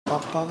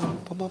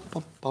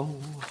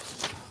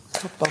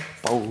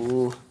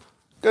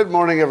Good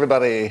morning,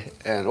 everybody,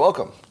 and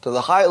welcome to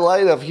the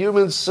highlight of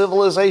human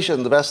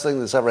civilization, the best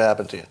thing that's ever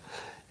happened to you.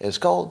 It's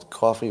called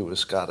Coffee with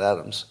Scott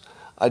Adams.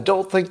 I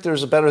don't think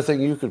there's a better thing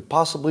you could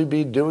possibly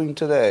be doing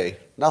today.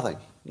 Nothing.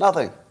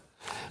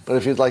 But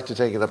if you'd like to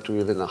take it up to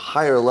even a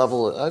higher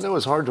level, I know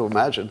it's hard to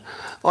imagine.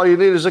 All you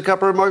need is a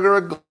cup or a mug or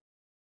a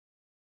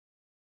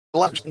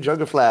glass,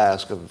 jug, a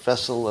flask, a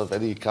vessel of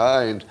any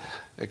kind,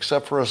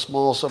 except for a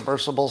small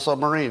submersible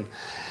submarine.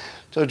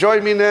 So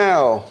join me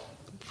now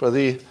for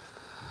the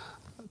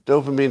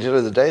dopamine hit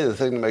of the day, the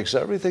thing that makes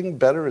everything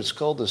better. It's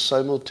called the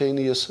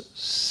simultaneous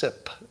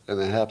sip, and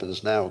it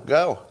happens now.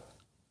 Go.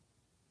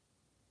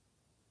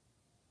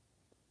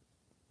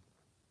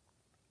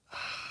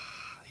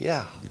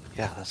 Yeah,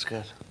 that's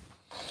good.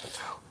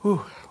 Whew,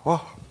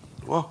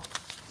 whoa.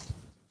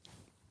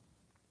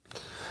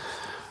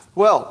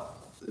 Well,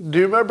 do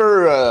you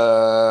remember,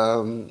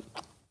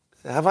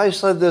 have I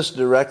said this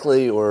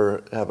directly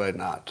or have I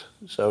not?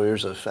 So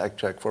here's a fact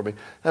check for me.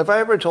 Have I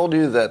ever told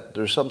you that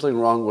there's something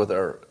wrong with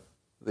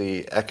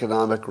the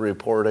economic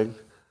reporting?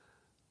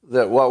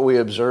 That what we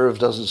observe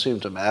doesn't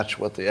seem to match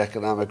what the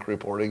economic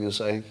reporting is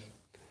saying?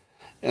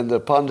 And the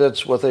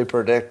pundits, what they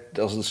predict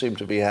doesn't seem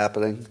to be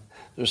happening?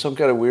 There's some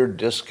kind of weird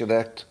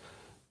disconnect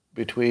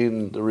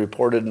between the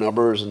reported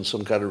numbers and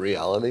some kind of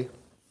reality?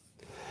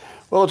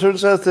 Well, it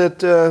turns out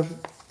that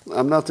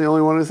I'm not the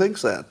only one who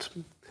thinks that.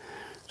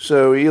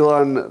 So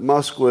Elon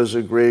Musk was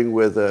agreeing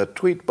with a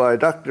tweet by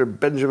Dr.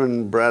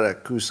 Benjamin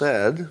Braddock, who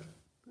said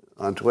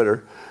on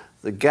Twitter,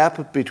 "The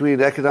gap between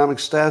economic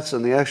stats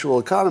and the actual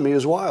economy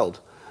is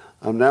wild.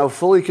 I'm now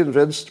fully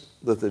convinced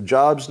that the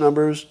jobs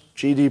numbers,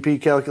 GDP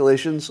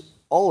calculations,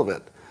 all of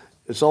it,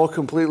 it's all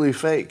completely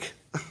fake."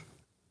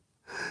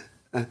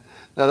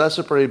 Now, that's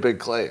a pretty big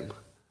claim,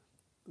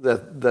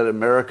 that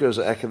America's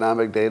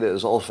economic data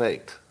is all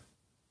faked.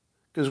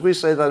 Because we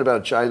say that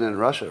about China and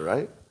Russia,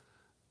 right?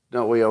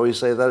 Don't we always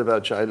say that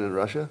about China and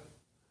Russia?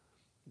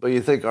 But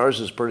you think ours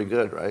is pretty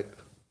good, right?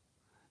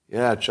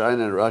 Yeah,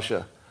 China and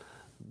Russia.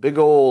 Big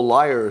old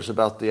liars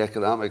about the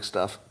economic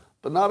stuff.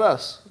 But not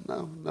us.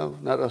 No,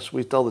 not us.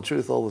 We tell the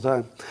truth all the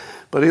time.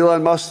 But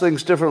Elon Musk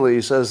thinks differently.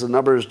 He says the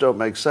numbers don't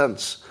make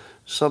sense.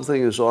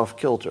 Something is off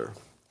kilter.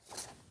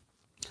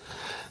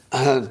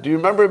 Do you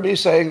remember me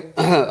saying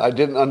I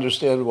didn't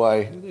understand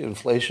why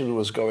inflation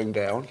was going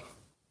down?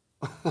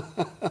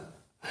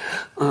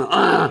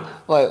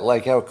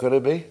 Like how could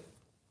it be?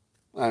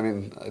 I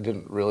mean, I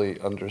didn't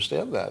really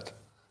understand that.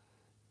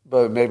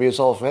 But maybe it's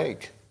all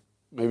fake.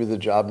 Maybe the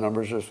job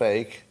numbers are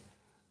fake.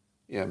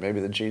 Yeah, maybe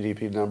the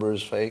GDP number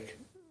is fake.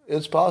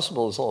 It's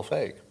possible it's all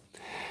fake.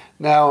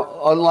 Now,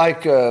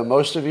 unlike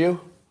most of you,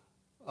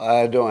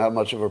 I don't have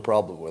much of a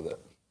problem with it.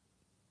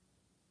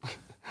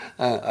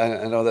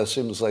 I know that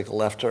seems like a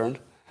left turn,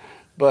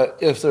 but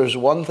if there's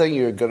one thing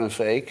you're going to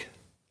fake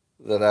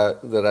that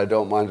I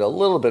don't mind a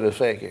little bit of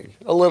faking,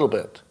 a little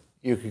bit,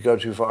 you could go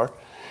too far,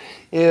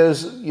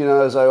 is,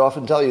 as I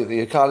often tell you,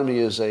 the economy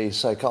is a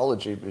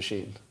psychology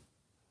machine.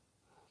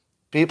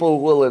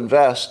 People will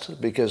invest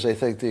because they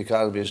think the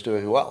economy is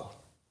doing well.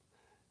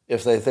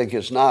 If they think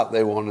it's not,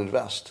 they won't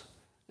invest.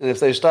 And if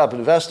they stop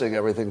investing,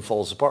 everything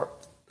falls apart.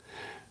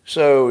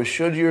 So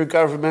should your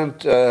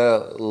government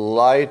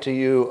lie to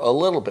you a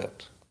little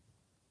bit?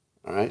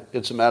 All right,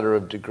 it's a matter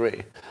of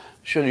degree.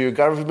 Should your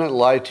government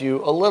lie to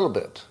you a little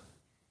bit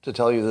to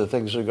tell you that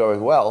things are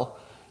going well,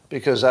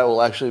 because that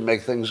will actually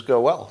make things go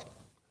well?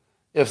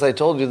 If they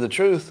told you the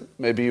truth,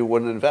 maybe you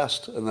wouldn't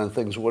invest and then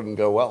things wouldn't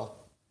go well.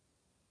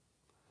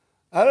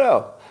 I don't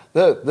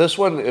know. This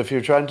one, if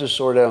you're trying to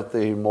sort out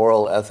the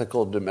moral,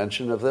 ethical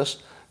dimension of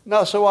this,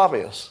 not so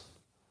obvious.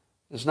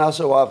 It's not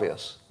so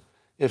obvious.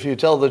 If you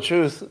tell the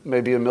truth,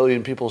 maybe 1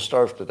 million people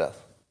starve to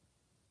death.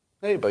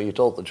 Hey, but you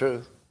told the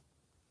truth.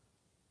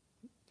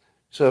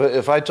 So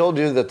if I told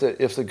you that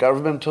if the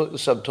government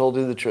told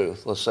you the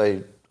truth, let's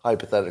say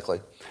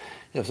hypothetically,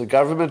 if the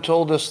government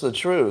told us the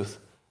truth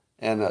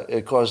and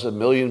it caused 1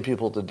 million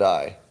people to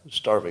die,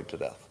 starving to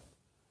death,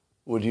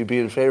 would you be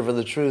in favor of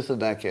the truth in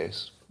that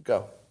case?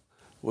 Go.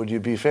 Would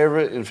you be in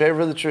favor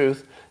of the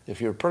truth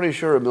if you're pretty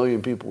sure 1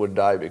 million people would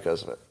die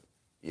because of it?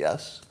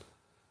 Yes.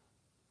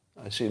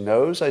 I see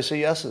no's, I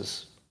see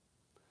yeses.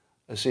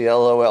 I see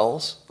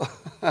LOLs.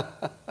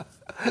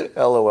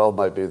 LOL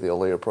might be the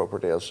only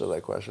appropriate answer to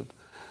that question.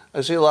 I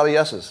see a lot of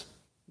yeses.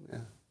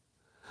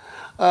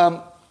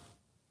 Yeah.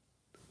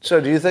 So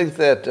do you think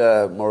that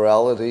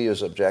morality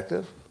is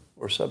objective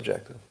or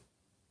subjective?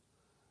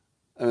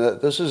 I mean,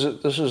 this is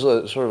a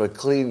sort of a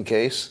clean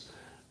case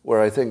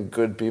where I think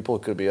good people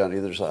could be on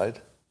either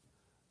side.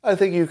 I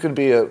think you could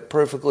be a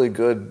perfectly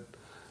good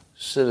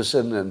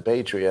citizen and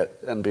patriot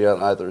and be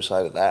on either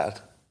side of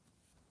that.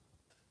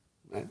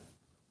 Right?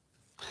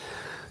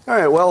 All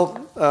right, well,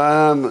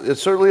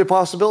 it's certainly a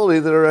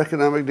possibility that our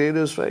economic data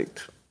is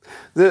faked.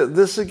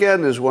 This,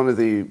 again, is one of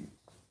the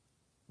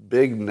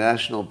big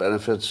national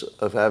benefits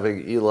of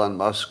having Elon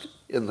Musk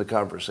in the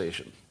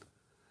conversation.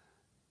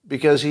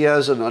 Because he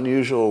has an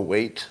unusual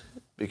weight,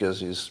 because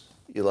he's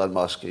Elon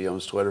Musk, he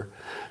owns Twitter.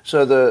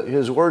 So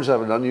his words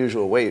have an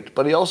unusual weight,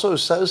 but he also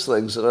says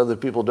things that other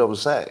people don't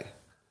say.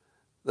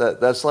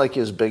 That's like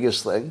his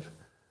biggest thing,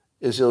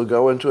 is he'll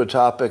go into a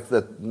topic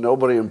that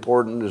nobody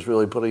important is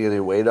really putting any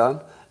weight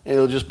on, and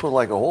he'll just put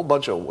like a whole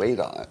bunch of weight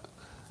on it.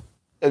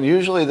 And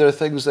usually there are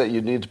things that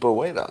you need to put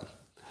weight on.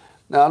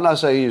 Now, I'm not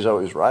saying he's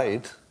always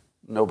right.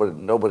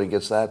 Nobody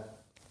gets that,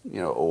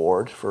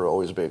 award for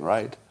always being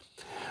right.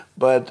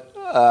 But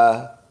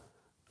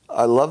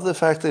I love the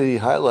fact that he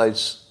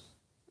highlights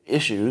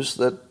issues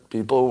that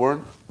people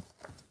weren't,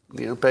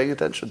 paying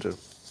attention to.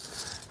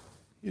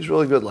 He's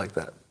really good like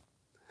that.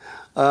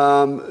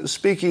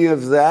 Speaking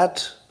of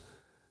that,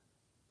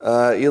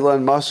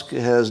 Elon Musk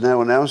has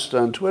now announced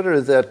on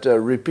Twitter that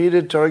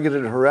repeated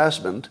targeted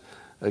harassment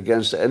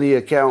against any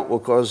account will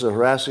cause the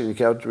harassing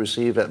account to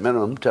receive, at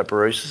minimum,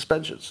 temporary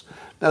suspensions.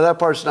 Now, that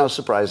part's not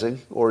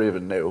surprising or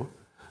even new,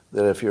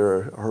 that if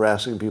you're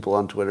harassing people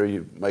on Twitter,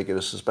 you might get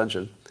a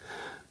suspension.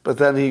 But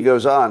then he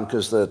goes on,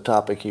 because the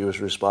topic he was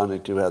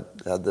responding to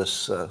had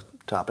this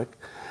topic.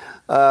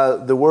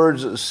 The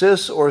words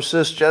cis or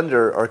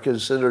cisgender are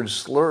considered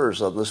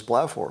slurs on this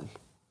platform.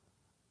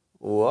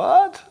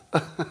 What?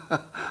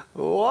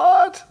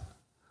 What?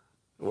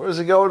 Where's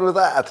he going with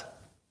that?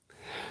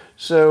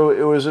 So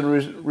it was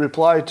in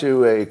reply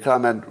to a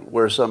comment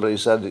where somebody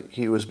said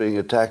he was being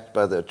attacked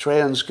by the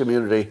trans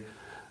community,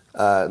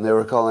 and they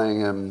were calling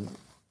him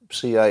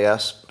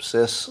CIS,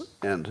 cis,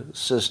 and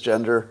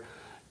cisgender.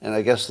 And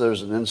I guess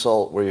there's an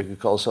insult where you could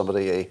call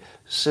somebody a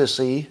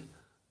sissy,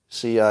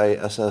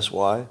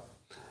 C-I-S-S-Y.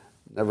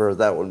 Never heard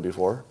that one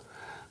before.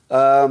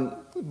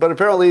 But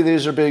apparently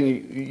these are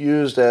being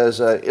used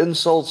as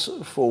insults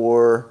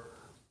for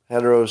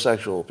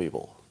heterosexual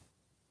people.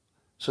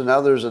 So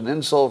now there's an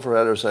insult for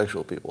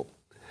heterosexual people.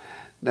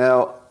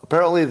 Now,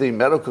 apparently the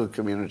medical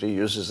community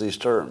uses these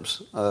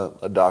terms.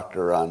 A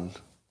doctor on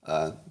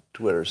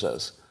Twitter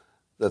says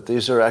that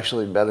these are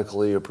actually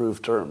medically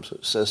approved terms,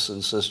 cis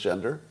and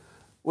cisgender,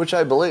 which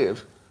I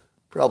believe.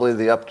 Probably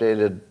the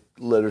updated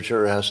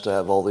literature has to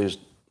have all these,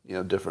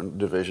 different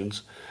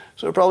divisions.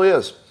 So it probably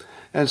is.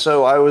 And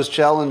so I was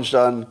challenged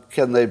on,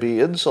 can they be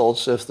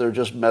insults if they're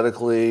just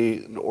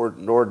medically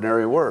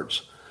ordinary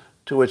words?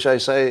 To which I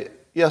say,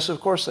 yes, of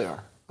course they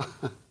are.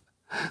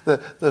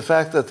 The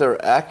fact that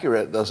they're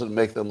accurate doesn't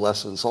make them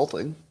less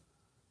insulting,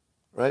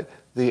 right?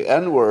 The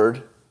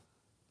N-word,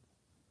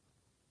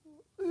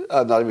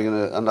 I'm not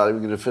even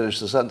going to finish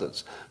the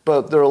sentence.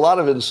 But there are a lot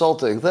of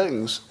insulting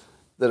things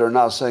that are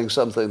not saying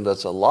something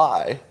that's a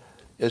lie.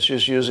 It's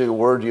just using a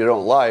word you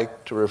don't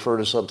like to refer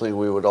to something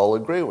we would all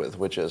agree with,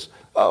 which is,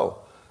 oh,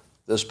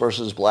 this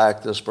person's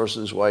black, this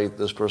person's white,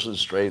 this person's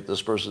straight,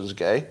 this person's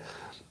gay.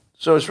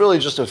 So it's really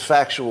just a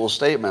factual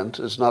statement.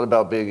 It's not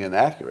about being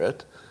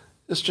inaccurate.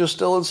 It's just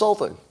still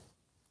insulting.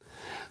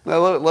 Now,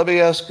 let me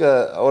ask,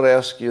 I want to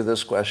ask you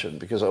this question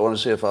because I want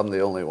to see if I'm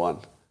the only one.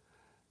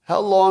 How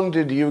long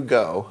did you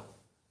go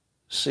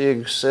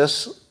seeing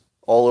cis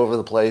all over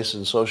the place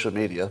in social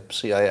media,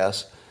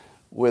 CIS,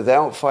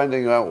 without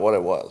finding out what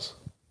it was?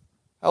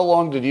 How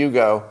long did you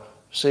go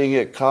seeing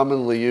it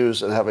commonly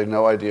used and having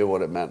no idea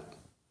what it meant?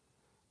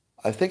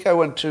 I think I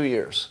went 2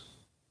 years.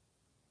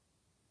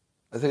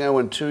 I think I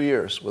went 2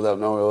 years without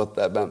knowing what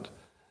that meant.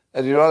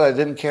 And you know what? I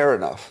didn't care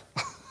enough.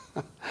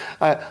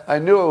 I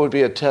knew it would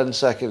be a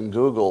 10-second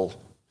Google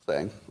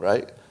thing,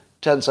 right?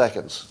 10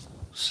 seconds.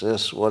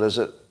 Cis, what is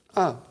it?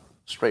 Ah,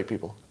 straight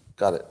people.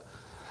 Got it.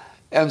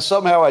 And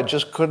somehow I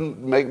just couldn't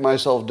make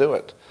myself do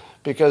it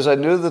because I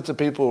knew that the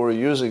people who were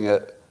using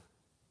it,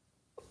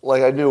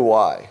 like I knew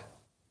why.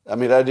 I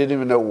mean, I didn't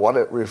even know what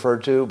it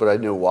referred to, but I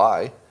knew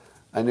why.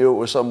 I knew it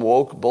was some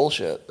woke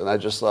bullshit. And I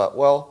just thought,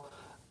 well,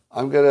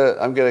 I'm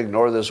gonna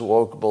ignore this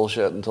woke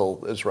bullshit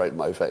until it's right in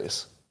my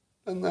face.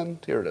 And then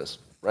here it is,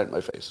 right in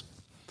my face.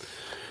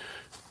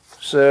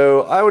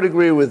 So I would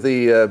agree with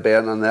the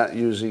ban on that,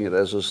 using it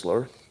as a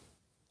slur.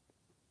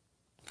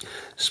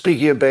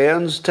 Speaking of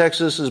bans,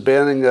 Texas is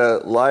banning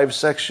live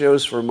sex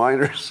shows for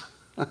minors.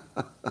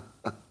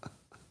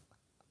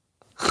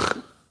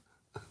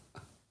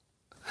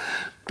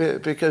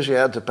 Because you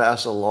had to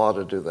pass a law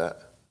to do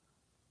that.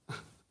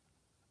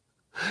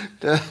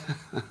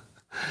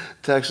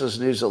 Texas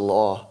needs a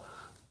law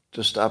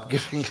to stop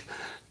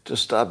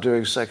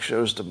doing sex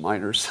shows to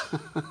minors.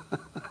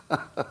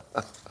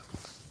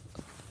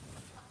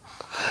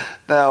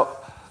 Now,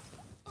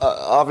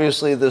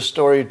 obviously, this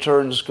story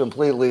turns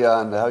completely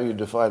on how you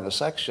define a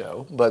sex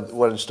show, but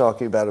what it's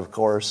talking about, of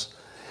course,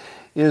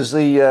 is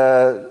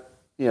the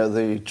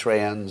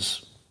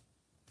trans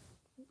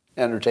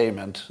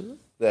entertainment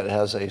that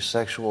has a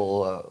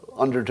sexual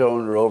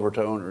undertone or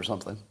overtone or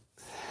something.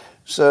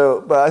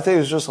 So, but I think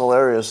it's just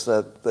hilarious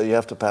that you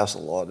have to pass a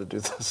law to do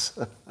this.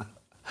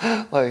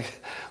 like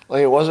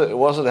it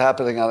wasn't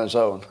happening on its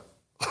own.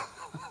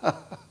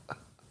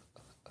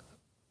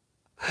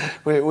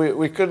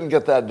 We couldn't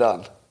get that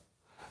done.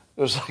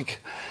 It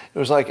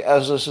was like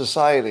as a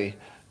society,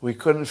 we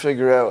couldn't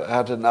figure out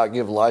how to not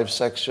give live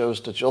sex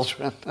shows to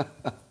children.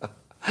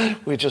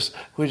 we just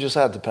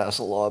had to pass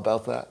a law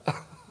about that.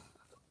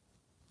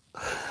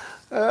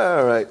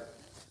 All right.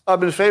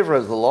 I'm in favor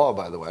of the law,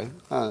 by the way.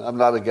 I'm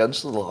not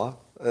against the law.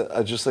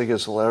 I just think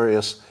it's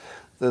hilarious.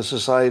 The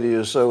society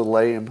is so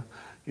lame.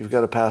 You've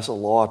got to pass a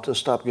law to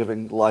stop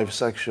giving live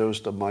sex shows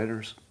to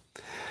minors.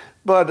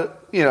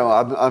 But,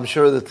 I'm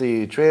sure that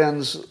the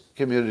trans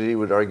community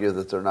would argue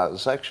that they're not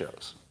sex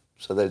shows.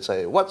 So they'd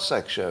say, what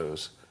sex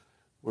shows?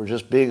 We're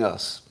just being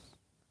us.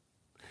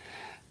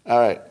 All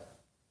right.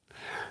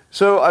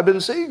 So I've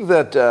been seeing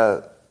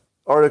that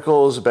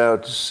articles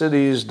about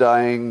cities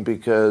dying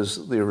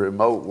because the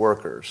remote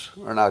workers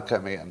are not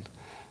coming in.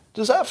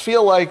 Does that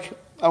feel like,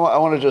 I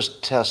want to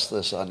just test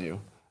this on you.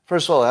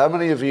 First of all, how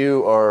many of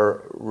you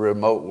are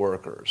remote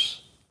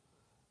workers?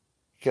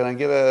 Can I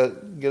get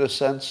a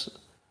sense?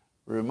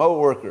 Remote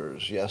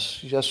workers,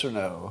 yes or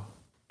no?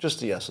 Just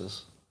the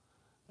yeses.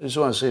 I just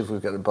want to see if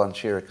we've got a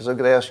bunch here, because I'm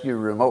going to ask you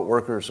remote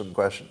workers some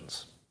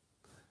questions.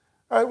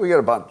 All right, we got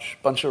a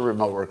bunch of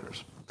remote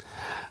workers.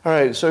 All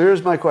right, so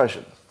here's my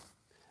question.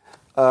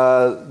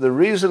 The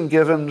reason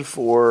given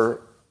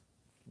for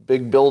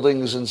big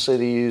buildings in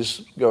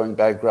cities going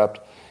bankrupt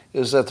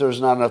is that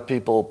there's not enough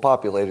people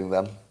populating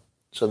them,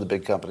 so the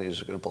big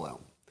companies are going to pull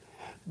out.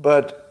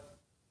 But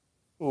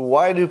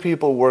why do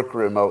people work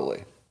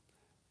remotely?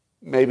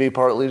 Maybe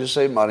partly to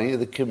save money.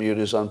 The commute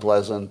is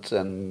unpleasant,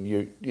 and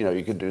you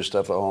can do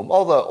stuff at home.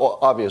 All the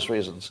obvious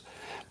reasons.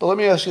 But let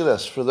me ask you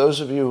this: for those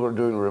of you who are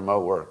doing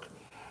remote work,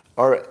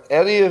 are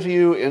any of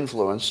you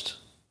influenced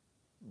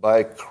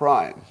by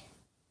crime?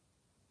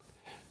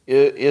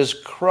 Is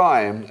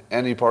crime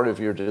any part of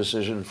your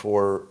decision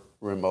for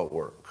remote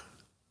work?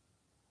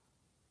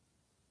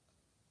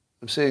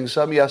 I'm seeing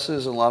some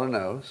yeses and a lot of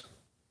nos.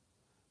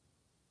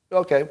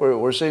 Okay,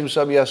 we're seeing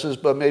some yeses,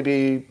 but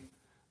maybe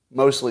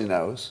mostly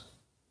nos,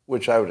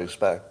 which I would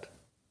expect.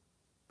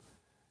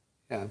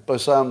 Yeah,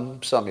 but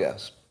some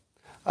yes.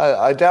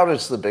 I doubt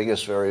it's the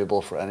biggest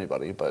variable for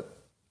anybody, but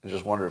I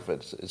just wonder if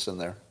it's in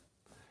there.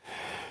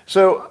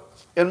 So,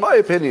 in my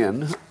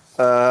opinion,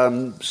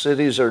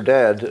 cities are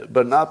dead,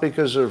 but not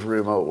because of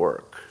remote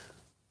work.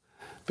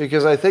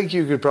 Because I think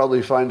you could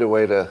probably find a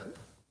way to,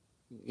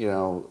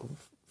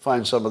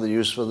 find some of the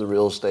use for the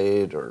real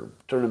estate or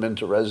turn them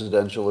into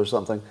residential or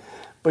something.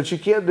 But you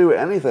can't do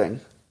anything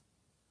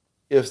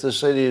if the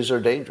cities are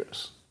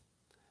dangerous.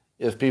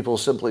 If people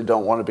simply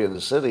don't want to be in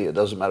the city, it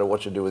doesn't matter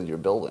what you do with your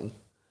building.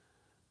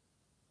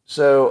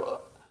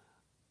 So,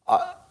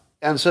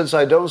 and since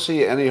I don't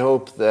see any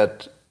hope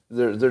that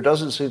there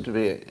doesn't seem to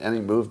be any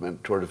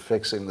movement toward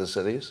fixing the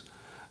cities,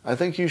 I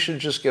think you should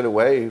just get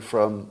away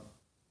from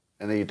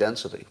any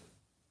density.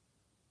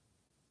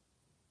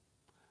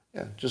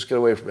 Yeah, just get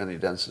away from any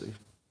density.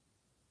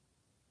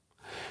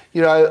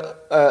 I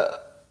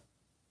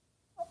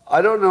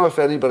don't know if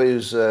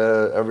anybody's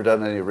ever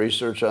done any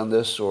research on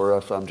this, or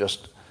if I'm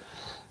just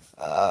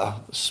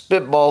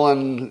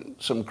spitballing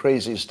some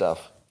crazy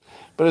stuff.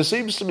 But it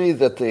seems to me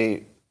that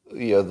the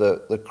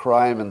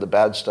crime and the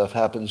bad stuff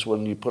happens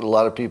when you put a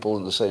lot of people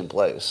in the same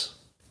place.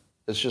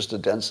 It's just a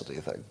density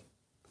thing.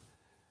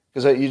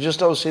 Because you just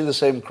don't see the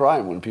same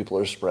crime when people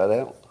are spread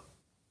out.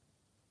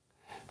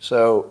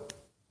 So,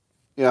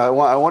 I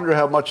wonder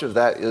how much of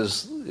that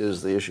is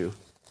the issue.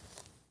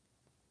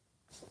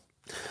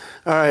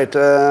 All right.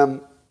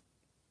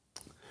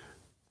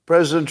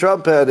 President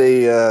Trump had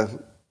an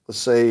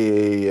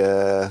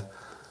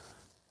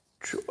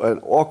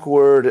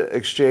awkward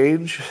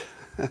exchange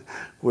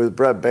with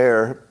Bret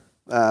Baier,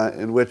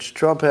 in which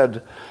Trump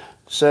had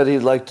said he'd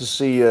like to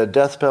see a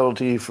death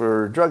penalty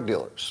for drug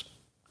dealers.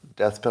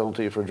 Death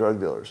penalty for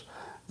drug dealers.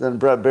 Then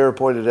Bret Baier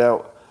pointed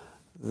out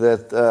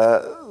that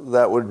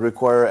that would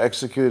require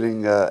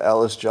executing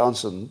Alice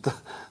Johnson,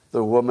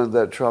 the woman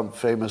that Trump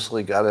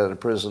famously got out of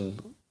prison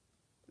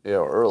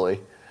early,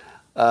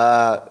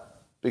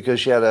 because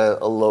she had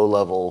a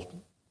low-level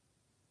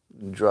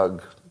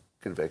drug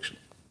conviction.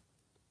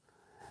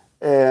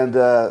 And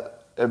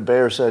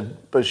Baier said,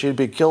 but she'd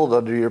be killed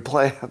under your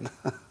plan.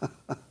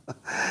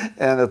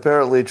 And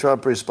apparently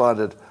Trump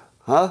responded,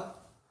 huh?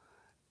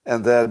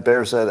 And then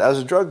Baier said, as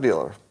a drug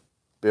dealer,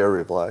 Baier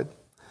replied.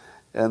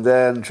 And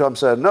then Trump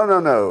said, no.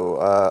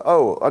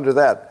 Under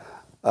that,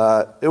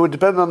 it would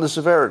depend on the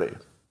severity.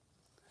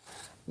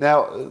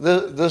 Now,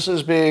 this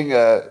is being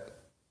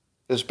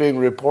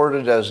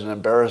reported as an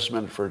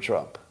embarrassment for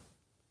Trump.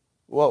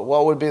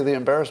 What would be the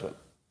embarrassment?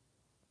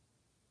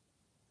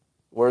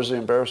 Where's the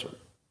embarrassment?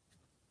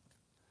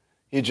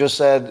 He just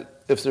said,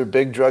 if they're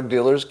big drug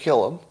dealers,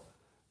 kill them.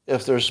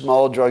 If they're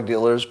small drug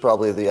dealers,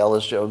 probably the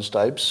Alice Jones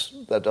types,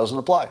 that doesn't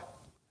apply.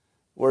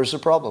 Where's the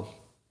problem?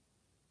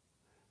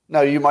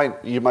 Now, you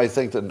might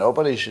think that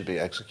nobody should be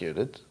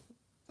executed.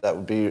 That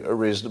would be a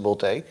reasonable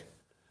take.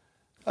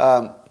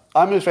 I'm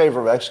in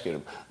favor of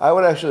executing them. I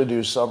would actually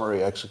do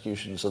summary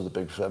executions of the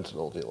big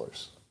fentanyl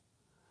dealers.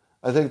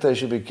 I think they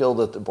should be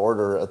killed at the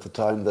border at the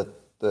time that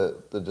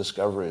the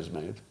discovery is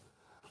made.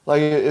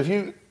 Like,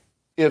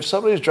 if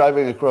somebody's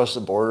driving across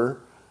the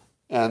border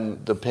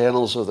and the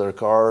panels of their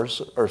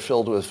cars are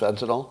filled with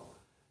fentanyl,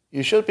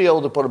 you should be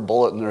able to put a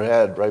bullet in their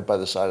head right by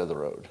the side of the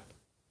road.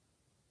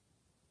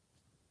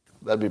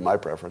 That'd be my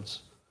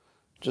preference.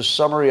 Just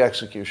summary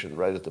execution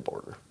right at the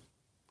border.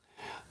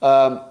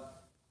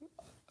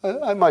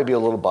 I might be a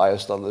little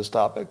biased on this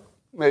topic,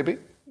 maybe,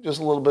 just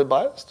a little bit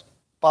biased,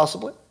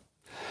 possibly.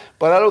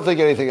 But I don't think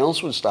anything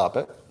else would stop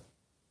it.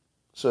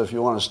 So if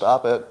you want to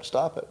stop it,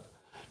 stop it.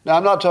 Now,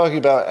 I'm not talking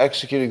about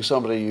executing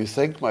somebody you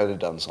think might have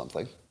done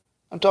something.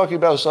 I'm talking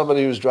about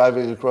somebody who's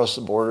driving across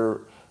the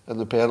border and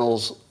the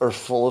panels are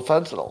full of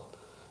fentanyl.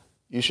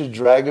 You should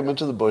drag them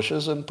into the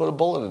bushes and put a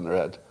bullet in their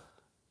head,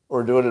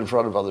 or do it in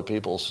front of other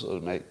people so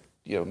to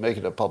make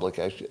it a public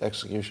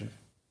execution.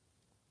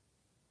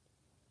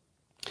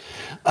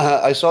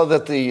 I saw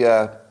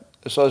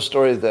a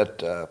story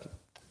that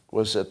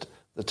was that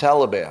the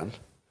Taliban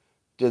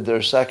did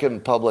their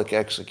second public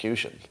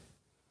execution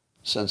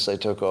since they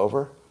took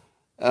over.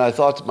 And I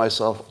thought to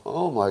myself,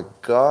 oh my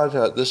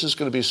God, this is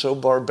going to be so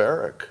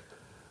barbaric.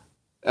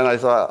 And I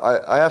thought,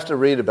 I have to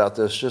read about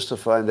this just to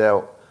find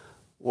out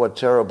what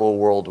terrible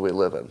world we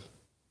live in.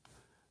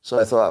 So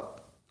I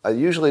thought, I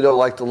usually don't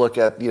like to look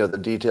at, the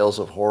details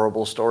of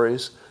horrible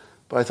stories,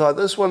 but I thought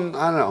this one,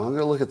 I don't know, I'm going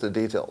to look at the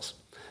details.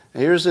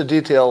 And here's the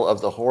detail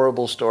of the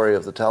horrible story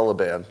of the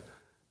Taliban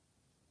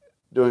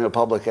doing a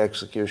public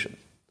execution.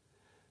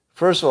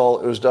 First of all,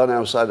 it was done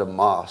outside a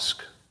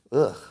mosque.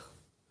 Ugh.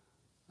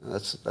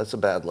 That's a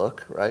bad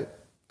look, right?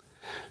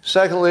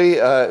 Secondly,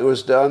 it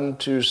was done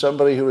to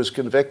somebody who was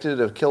convicted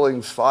of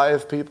killing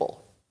 5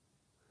 people.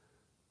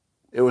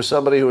 It was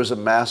somebody who was a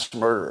mass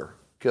murderer.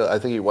 I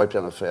think he wiped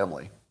out a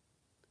family.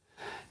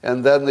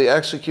 And then the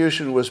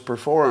execution was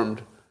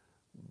performed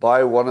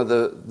by one of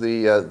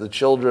the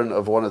children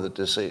of one of the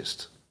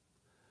deceased.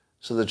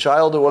 So the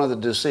child of one of the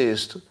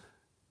deceased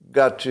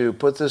got to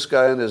put this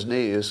guy on his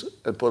knees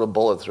and put a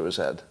bullet through his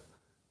head,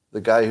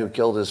 the guy who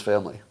killed his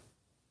family.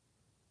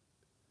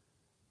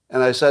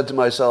 And I said to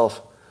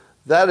myself,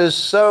 that is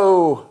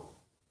so,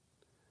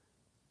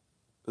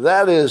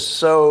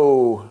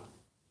 all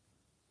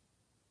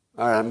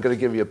right, I'm going to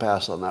give you a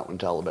pass on that one,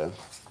 Taliban.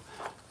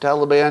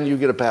 Taliban, you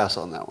get a pass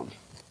on that one.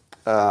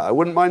 I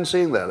wouldn't mind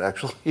seeing that,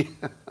 actually.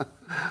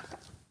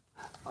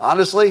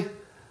 Honestly,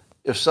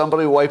 if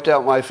somebody wiped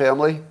out my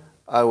family,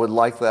 I would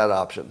like that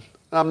option.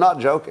 And I'm not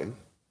joking.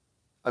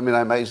 I mean,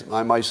 I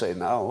might say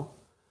no.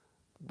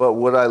 But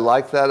would I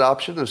like that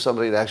option if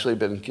somebody had actually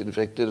been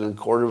convicted in a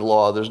court of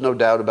law, there's no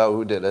doubt about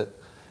who did it,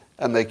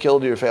 and they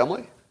killed your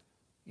family?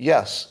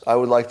 Yes, I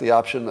would like the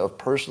option of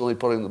personally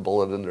putting the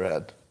bullet in their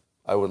head.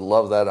 I would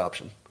love that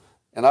option.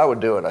 And I would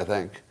do it, I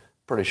think.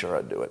 Pretty sure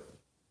I'd do it.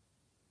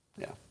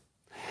 Yeah.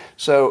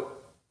 So,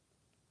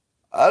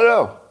 I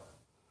don't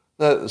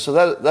know.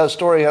 So that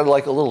story had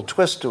like a little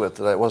twist to it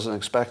that I wasn't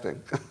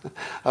expecting.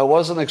 I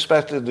wasn't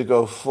expecting to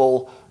go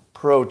full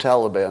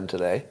pro-Taliban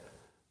today.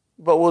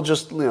 But we'll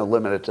just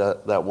limit it to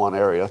that one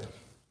area,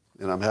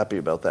 and I'm happy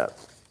about that.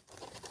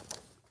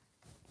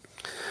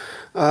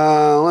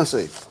 Let's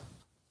see.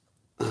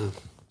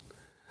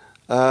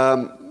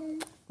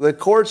 The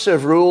courts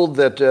have ruled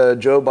that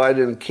Joe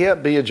Biden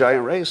can't be a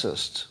giant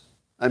racist.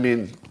 I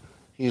mean,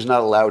 he's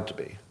not allowed to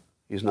be.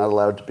 He's not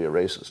allowed to be a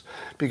racist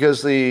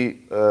because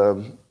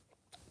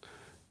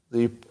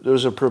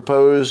there's a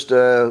proposed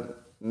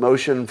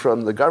motion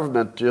from the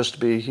government just to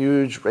be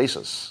huge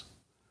racists.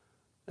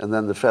 And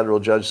then the federal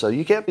judge said,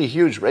 you can't be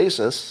huge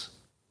racists.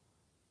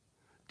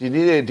 Do you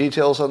need any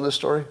details on this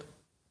story?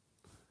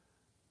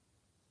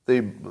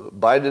 The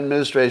Biden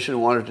administration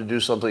wanted to do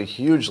something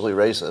hugely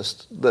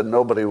racist that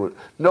nobody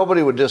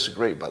would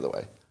disagree, by the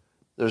way.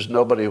 There's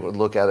nobody who would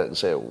look at it and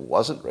say it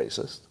wasn't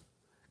racist.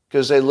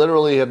 Because they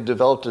literally had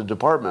developed a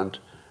department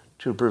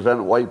to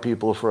prevent white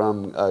people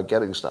from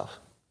getting stuff.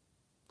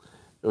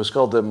 It was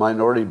called the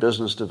Minority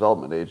Business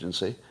Development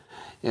Agency.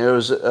 And it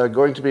was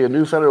going to be a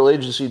new federal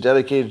agency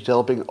dedicated to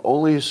helping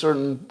only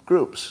certain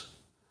groups,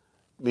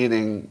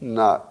 meaning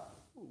not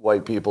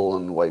white people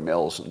and white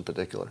males in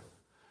particular.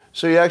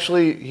 So he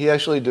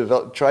actually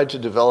tried to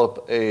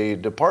develop a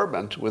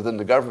department within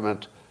the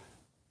government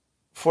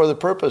for the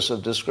purpose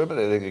of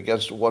discriminating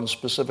against one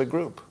specific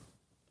group.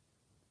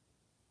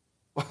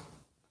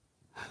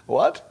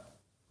 What?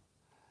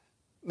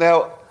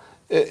 Now,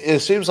 it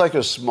seems like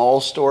a small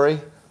story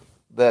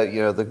that,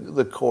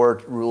 the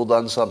court ruled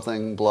on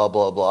something, blah,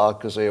 blah, blah,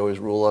 because they always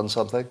rule on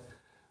something.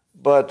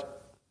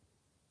 But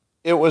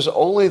it was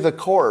only the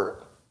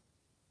court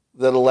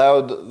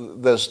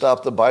that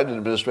stopped the Biden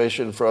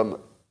administration from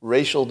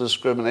racial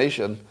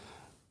discrimination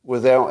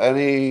without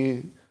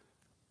any,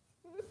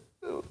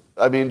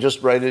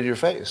 just right in your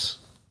face.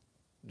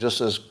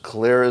 Just as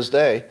clear as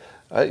day.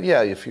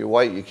 Yeah, if you're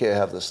white, you can't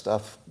have this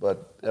stuff,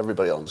 but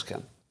everybody else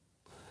can.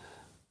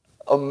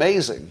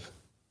 Amazing.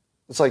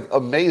 It's like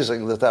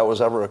amazing that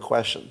was ever a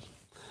question.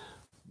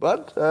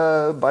 But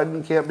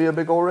Biden can't be a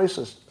big old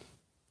racist.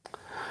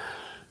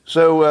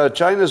 So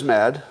China's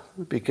mad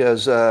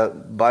because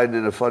Biden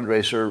in a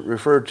fundraiser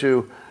referred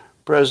to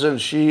President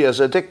Xi as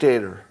a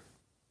dictator.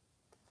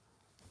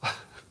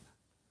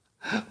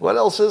 What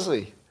else is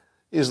he?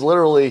 He's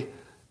literally,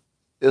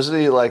 isn't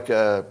he like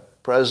a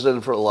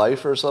president for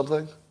life or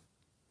something?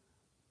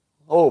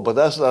 Oh, but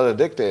that's not a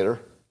dictator.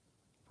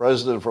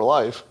 President for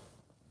life.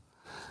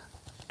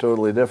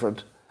 totally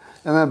different.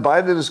 And then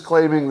Biden is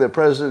claiming that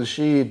President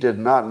Xi did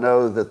not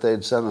know that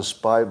they'd sent a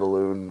spy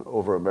balloon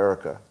over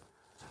America.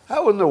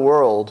 How in the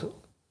world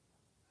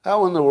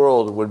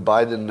would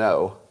Biden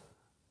know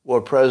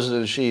what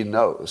President Xi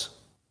knows?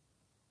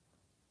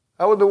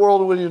 How in the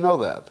world would you know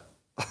that?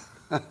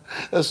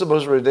 That's the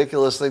most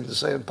ridiculous thing to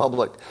say in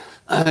public.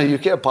 You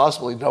can't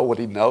possibly know what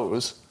he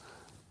knows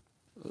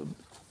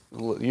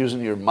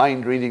using your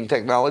mind-reading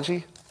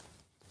technology.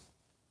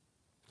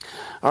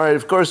 All right,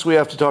 of course, we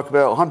have to talk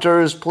about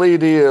Hunter's plea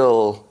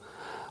deal.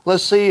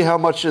 Let's see how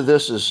much of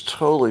this is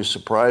totally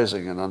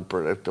surprising and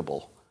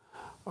unpredictable.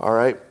 All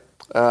right,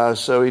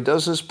 so he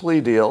does this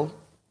plea deal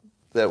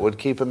that would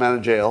keep him out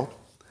of jail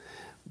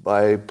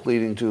by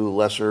pleading to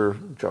lesser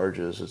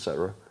charges,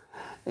 etc.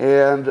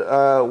 And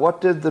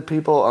what did the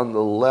people on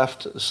the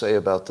left say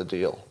about the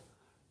deal?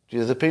 Do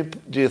you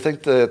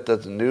think that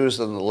the news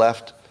on the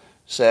left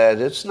said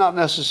it's not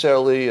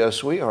necessarily a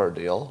sweetheart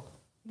deal?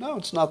 No,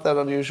 it's not that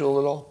unusual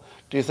at all.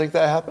 Do you think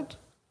that happened?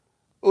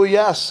 Oh,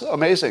 yes,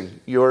 amazing.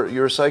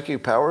 Your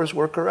psychic powers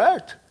were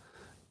correct.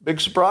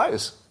 Big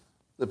surprise.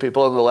 The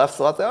people on the left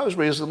thought that was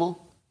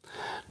reasonable.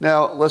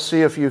 Now, let's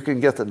see if you can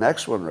get the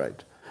next one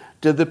right.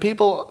 Did the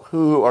people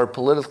who are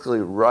politically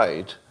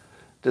right,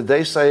 did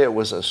they say it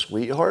was a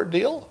sweetheart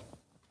deal?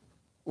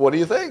 What do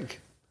you think?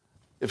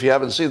 If you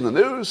haven't seen the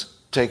news,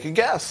 take a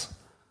guess.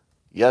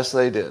 Yes,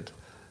 they did.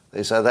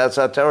 They said that's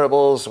a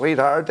terrible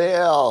sweetheart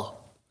deal.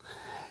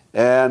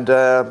 And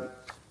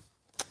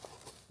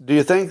do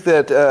you think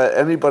that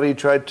anybody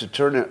tried to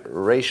turn it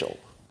racial?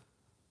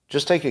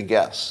 Just take a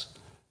guess.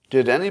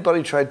 Did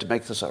anybody try to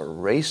make this a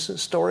race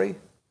story?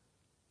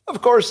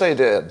 Of course they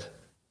did.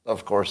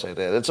 Of course they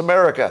did. It's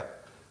America.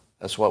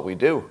 That's what we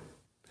do.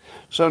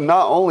 So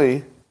not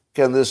only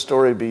can this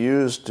story be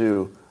used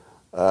to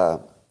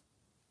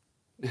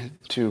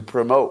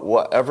promote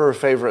whatever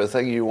favorite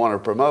thing you want to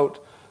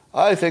promote,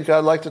 I think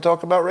I'd like to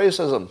talk about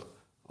racism.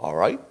 All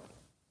right.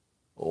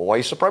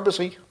 White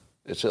supremacy.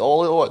 It's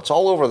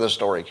all over the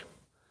story.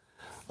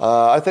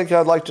 I think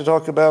I'd like to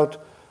talk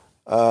about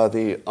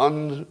the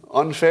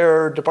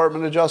unfair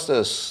Department of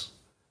Justice.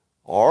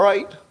 All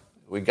right.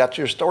 We got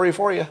your story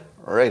for you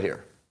right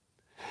here.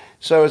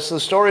 So it's the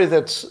story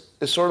it's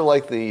sort of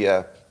like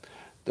the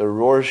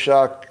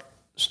Rorschach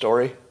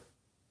story.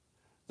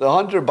 The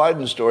Hunter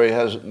Biden story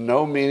has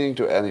no meaning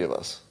to any of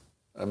us.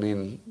 I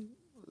mean,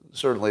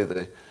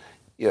 certainly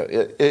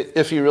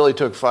if he really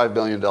took $5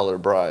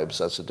 million bribes,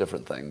 that's a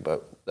different thing,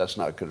 but that's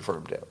not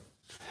confirmed yet.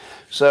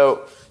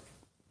 So,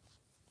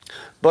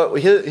 but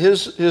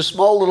his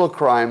small little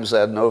crimes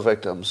that had no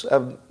victims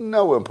have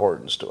no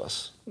importance to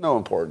us, no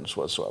importance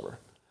whatsoever.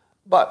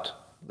 But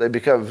they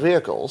become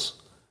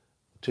vehicles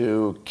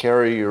to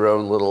carry your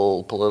own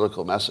little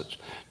political message.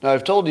 Now,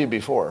 I've told you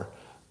before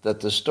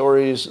that the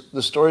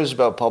stories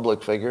about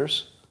public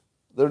figures,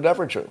 they're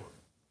never true.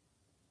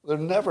 They're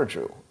never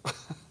true.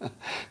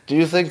 Do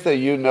you think that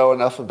you know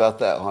enough about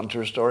that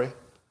Hunter story?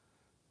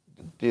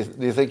 Do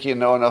you think you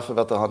know enough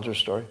about the Hunter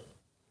story?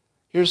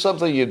 Here's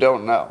something you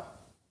don't know.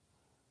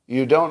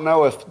 You don't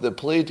know if the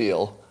plea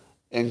deal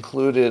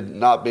included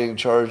not being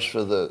charged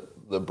for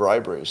the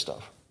bribery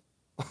stuff.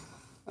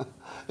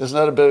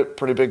 Isn't that a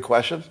pretty big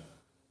question?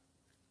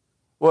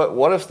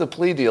 What if the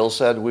plea deal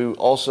said we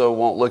also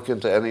won't look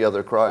into any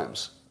other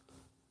crimes?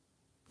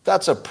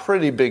 That's a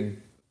pretty big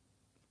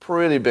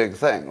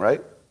thing,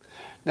 right?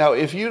 Now,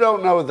 if you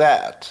don't know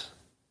that,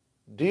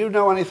 do you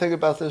know anything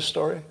about this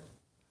story?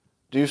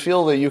 Do you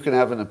feel that you can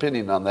have an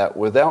opinion on that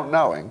without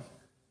knowing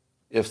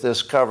if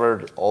this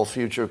covered all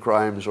future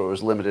crimes or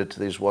was limited to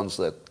these ones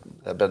that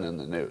have been in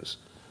the news?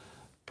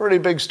 Pretty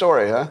big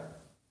story, huh?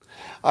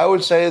 I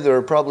would say there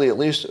are probably at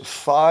least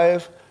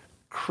 5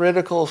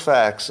 critical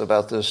facts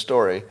about this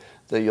story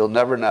that you'll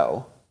never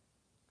know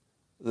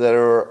that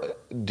are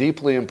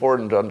deeply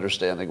important to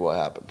understanding what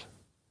happened.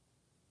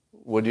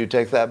 Would you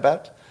take that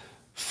bet?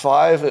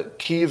 5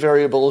 key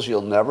variables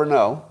you'll never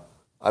know,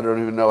 I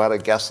don't even know how to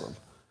guess them,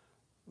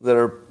 that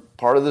are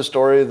part of the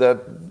story that,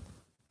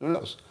 who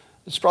knows?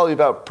 It's probably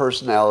about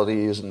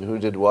personalities and who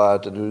did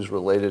what and who's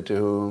related to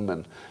whom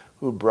and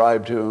who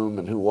bribed whom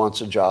and who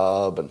wants a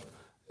job, and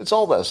it's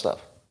all that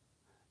stuff.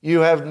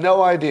 You have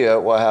no idea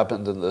what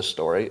happened in this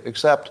story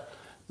except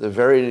the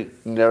very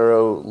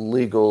narrow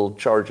legal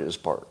charges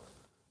part,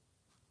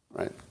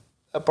 right?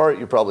 That part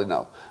you probably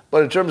know.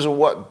 But in terms of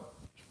what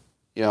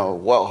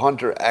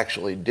Hunter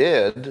actually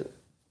did,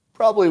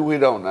 probably we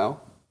don't know.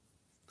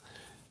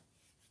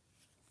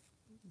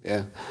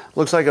 Yeah,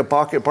 looks like a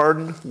pocket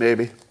pardon,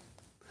 maybe.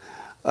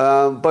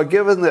 But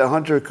given that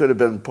Hunter could have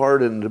been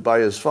pardoned by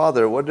his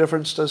father, what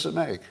difference does it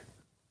make?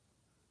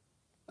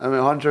 I mean,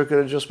 Hunter could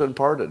have just been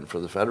pardoned for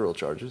the federal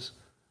charges.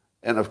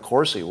 And of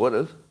course he would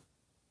have.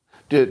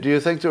 Do you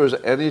think there was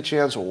any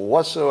chance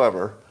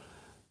whatsoever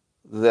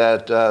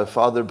that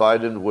Father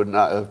Biden would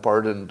not have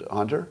pardoned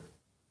Hunter?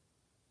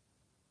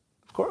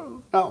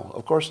 No,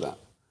 of course not.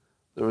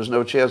 There was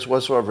no chance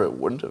whatsoever it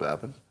wouldn't have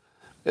happened.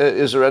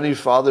 Is there any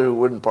father who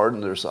wouldn't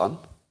pardon their son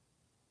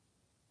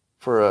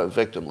for a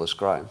victimless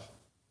crime?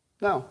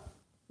 No,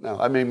 No,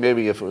 I mean,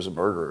 maybe if it was a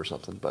murder or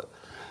something, but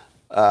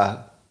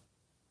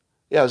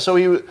yeah.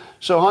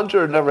 So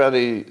Hunter never had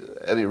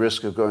any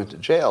risk of going to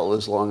jail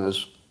as long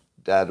as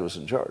Dad was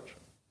in charge.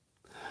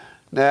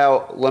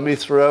 Now, let me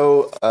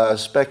throw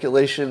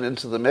speculation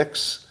into the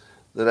mix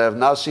that I have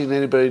not seen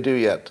anybody do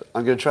yet.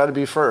 I'm going to try to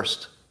be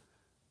first,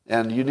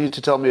 and you need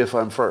to tell me if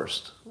I'm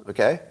first,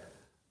 okay?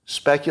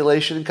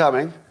 Speculation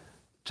coming.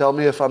 Tell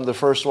me if I'm the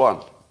first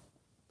one.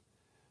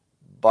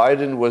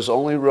 Biden was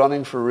only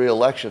running for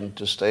re-election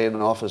to stay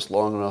in office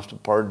long enough to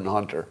pardon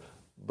Hunter.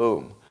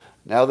 Boom.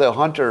 Now that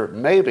Hunter,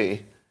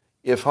 maybe,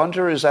 if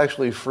Hunter is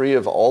actually free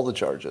of all the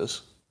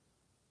charges,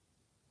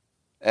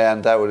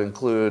 and that would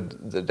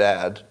include the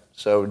dad,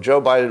 so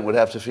Joe Biden would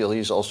have to feel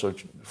he's also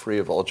free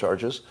of all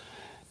charges,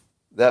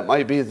 that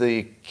might be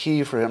the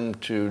key for him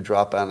to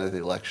drop out of the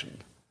election.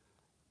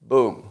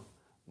 Boom.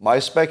 My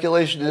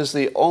speculation is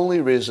the only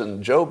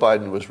reason Joe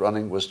Biden was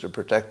running was to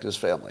protect his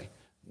family.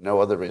 No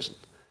other reason.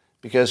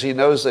 Because he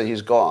knows that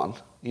he's gone.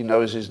 He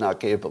knows he's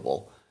not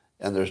capable.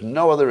 And there's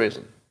no other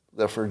reason.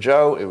 That for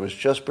Joe, it was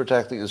just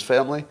protecting his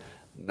family.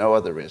 No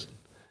other reason.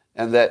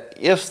 And that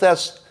if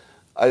that's...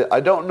 I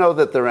don't know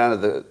that they're out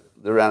of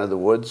the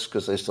woods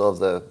because they still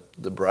have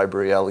the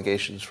bribery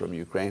allegations from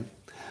Ukraine.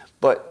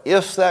 But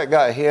if that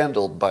got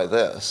handled by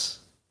this,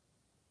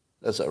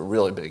 that's a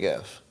really big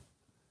if.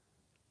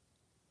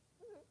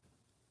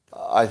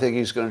 I think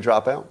he's going to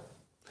drop out.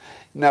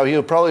 Now,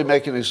 he'll probably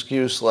make an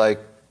excuse like,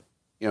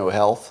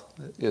 health.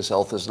 His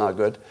health is not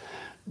good.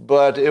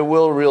 But it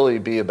will really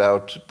be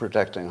about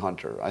protecting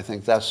Hunter. I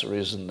think that's the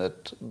reason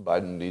that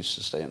Biden needs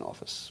to stay in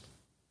office.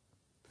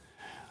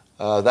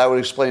 That would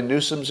explain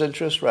Newsom's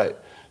interest, right.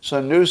 So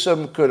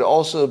Newsom could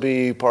also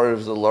be part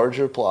of the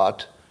larger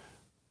plot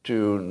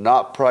to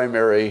not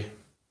primary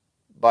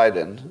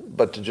Biden,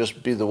 but to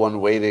just be the one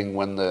waiting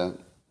when the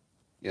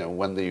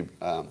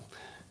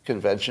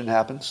convention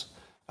happens.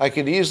 I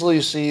could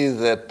easily see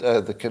that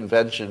the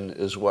convention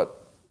is what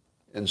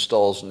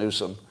installs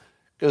Newsom,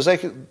 because they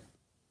could.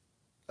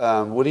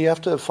 Would he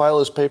have to file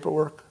his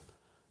paperwork?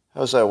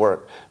 How does that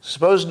work?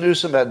 Suppose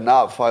Newsom had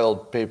not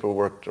filed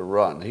paperwork to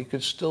run. He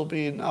could still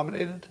be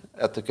nominated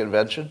at the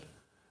convention?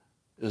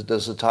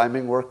 Does the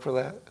timing work for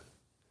that?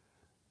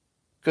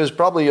 Because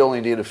probably you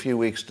only need a few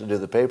weeks to do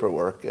the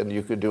paperwork, and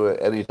you could do it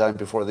any time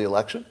before the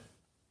election.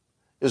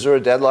 Is there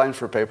a deadline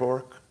for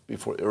paperwork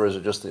before, or is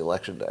it just the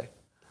election day?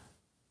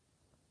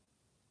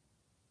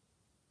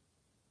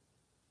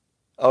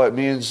 Oh, it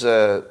means,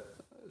 so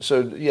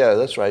yeah,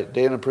 that's right.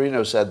 Dana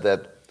Perino said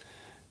that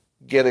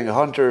getting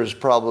Hunter's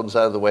problems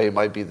out of the way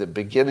might be the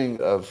beginning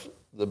of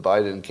the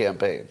Biden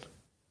campaign.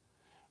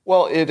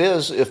 Well, it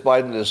is if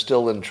Biden is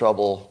still in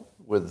trouble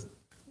with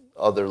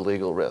other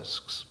legal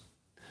risks.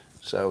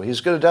 So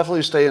he's going to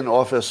definitely stay in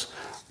office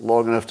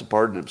long enough to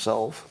pardon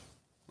himself.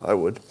 I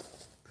would.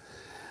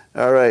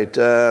 All right.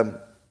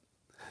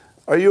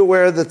 Are you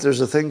aware that there's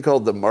a thing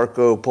called the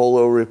Marco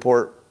Polo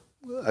Report?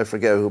 I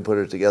forget who put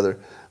it together,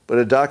 but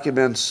it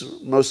documents,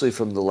 mostly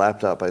from the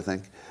laptop, I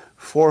think,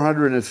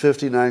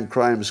 459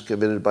 crimes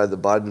committed by the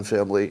Biden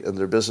family and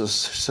their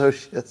business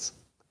associates.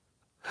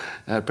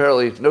 And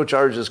apparently no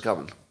charges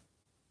coming.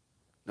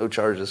 No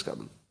charges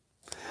coming.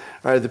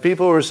 All right, the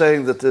people who are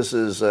saying that this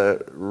is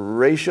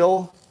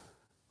racial,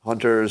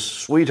 Hunter's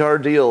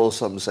sweetheart deal,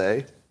 some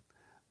say.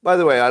 By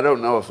the way, I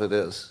don't know if it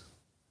is.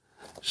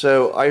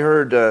 So I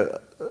heard,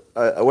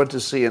 I went to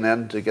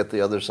CNN to get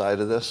the other side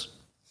of this,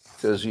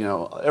 because,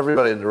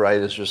 everybody on the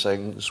right is just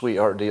saying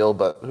sweetheart deal,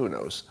 but who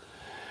knows.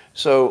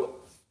 So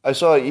I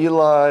saw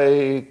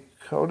Eli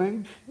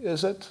Koenig,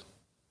 is it?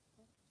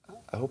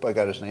 I hope I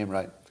got his name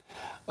right.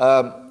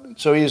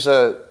 So he's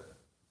a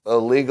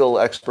legal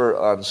expert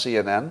on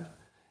CNN.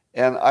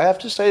 And I have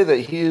to say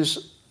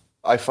that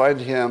I find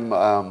him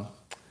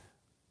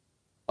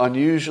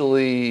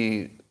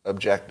unusually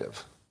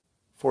objective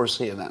for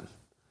CNN.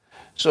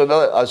 So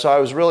I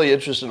was really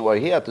interested in what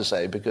he had to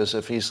say, because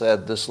if he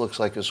said this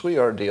looks like a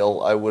sweetheart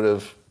deal, I would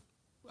have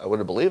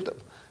believed him,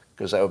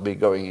 because that would be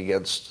going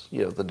against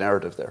the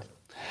narrative there.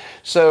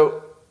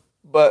 So,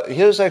 but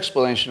his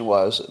explanation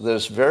was that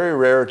it's very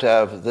rare to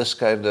have this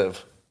kind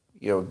of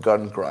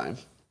gun crime.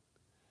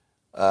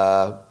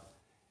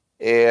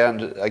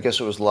 And I guess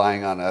it was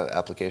lying on an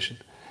application.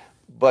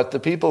 But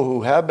the people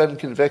who have been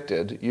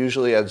convicted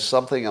usually had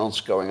something else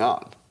going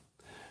on.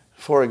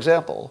 For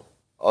example,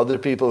 other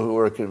people who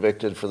were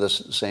convicted for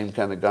this same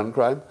kind of gun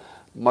crime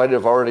might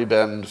have already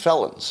been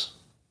felons.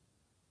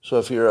 So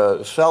if you're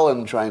a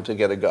felon trying to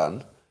get a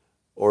gun,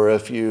 or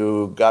if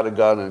you got a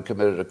gun and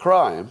committed a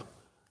crime,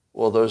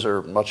 well, those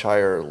are much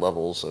higher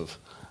levels of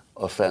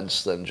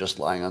offense than just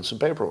lying on some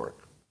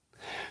paperwork.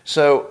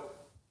 So,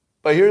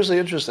 but here's the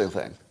interesting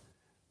thing.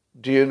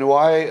 Do you know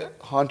why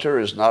Hunter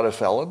is not a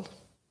felon?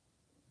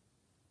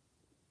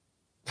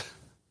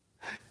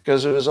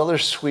 Because of his other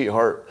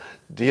sweetheart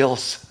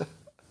deals.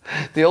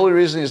 The only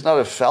reason he's not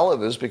a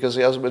felon is because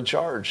he hasn't been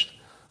charged.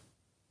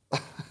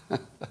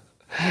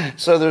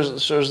 So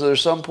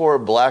there's some poor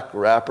black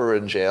rapper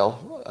in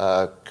jail,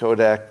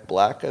 Kodak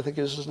Black, I think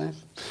is his name.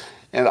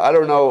 And I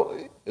don't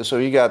know, so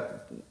he got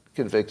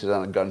convicted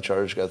on a gun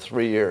charge, got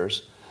 3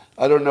 years.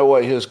 I don't know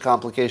what his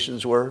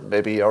complications were.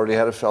 Maybe he already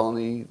had a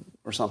felony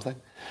or something.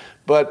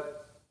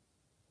 But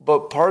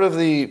part of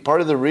the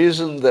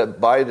reason that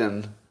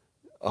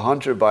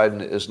Hunter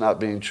Biden is not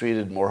being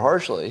treated more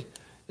harshly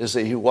is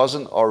that he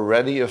wasn't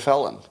already a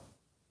felon.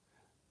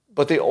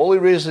 But the only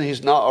reason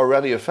he's not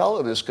already a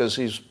felon is because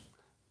he's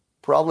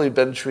probably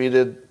been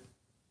treated,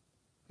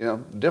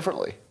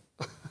 differently.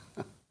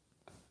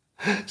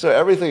 So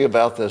everything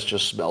about this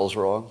just smells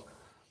wrong.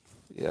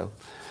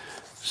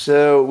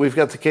 So we've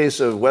got the case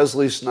of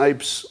Wesley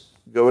Snipes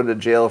going to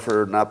jail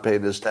for not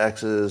paying his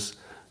taxes,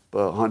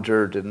 but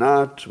Hunter did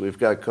not. We've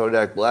got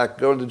Kodak Black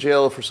going to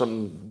jail for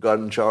some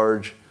gun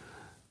charge,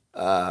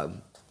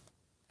 and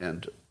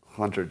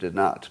Hunter did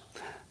not.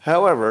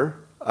 However,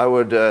 I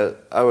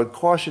would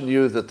caution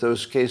you that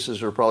those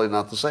cases are probably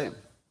not the same,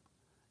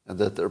 and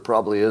that there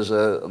probably is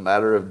a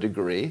matter of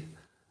degree,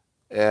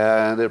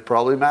 and it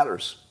probably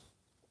matters.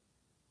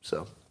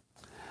 So,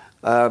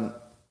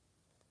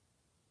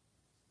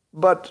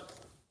 but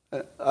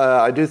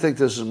I do think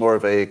this is more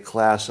of a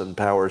class and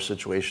power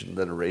situation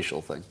than a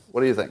racial thing.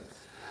 What do you think?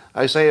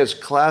 I say it's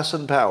class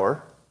and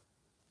power,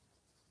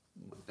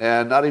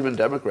 and not even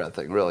Democrat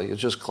thing, really.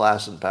 It's just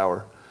class and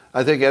power.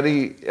 I think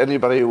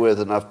anybody with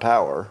enough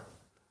power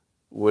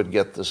would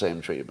get the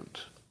same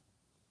treatment.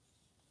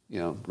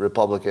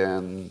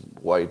 Republican,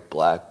 white,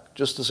 black,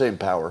 just the same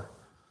power.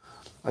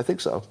 I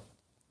think so.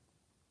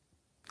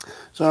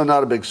 So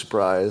not a big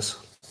surprise.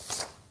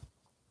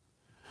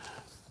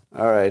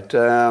 All right.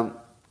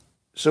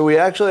 So we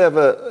actually have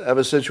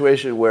a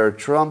situation where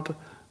Trump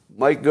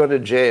might go to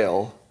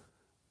jail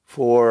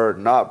for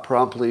not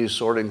promptly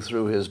sorting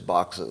through his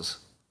boxes.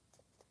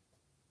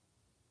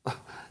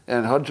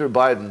 And Hunter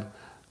Biden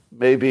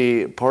may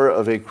be part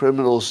of a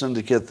criminal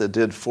syndicate that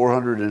did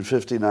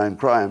 459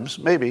 crimes,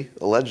 maybe,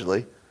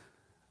 allegedly,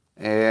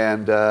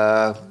 and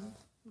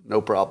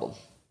no problem.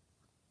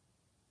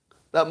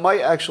 That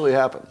might actually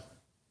happen.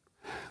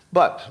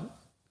 But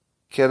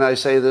can I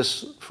say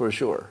this for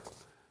sure?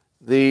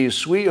 The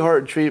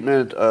sweetheart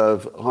treatment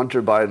of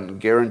Hunter Biden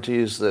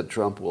guarantees that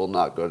Trump will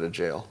not go to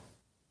jail.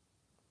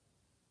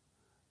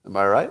 Am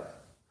I right?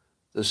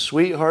 The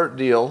sweetheart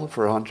deal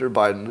for Hunter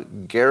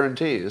Biden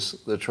guarantees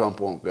that Trump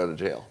won't go to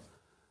jail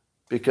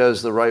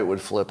because the right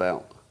would flip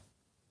out.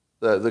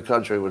 The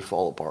country would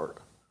fall apart.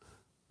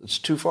 It's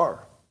too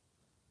far.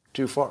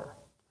 Too far.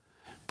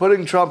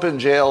 Putting Trump in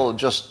jail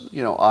just,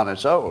 on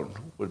its own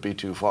would be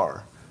too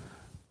far.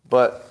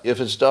 But if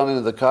it's done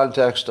in the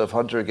context of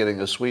Hunter getting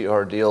a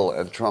sweetheart deal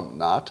and Trump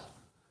not,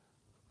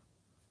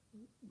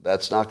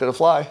 that's not going to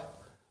fly.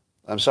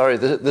 I'm sorry,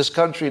 this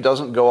country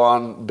doesn't go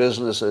on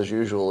business as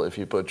usual if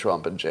you put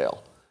Trump in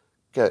jail.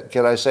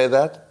 Can I say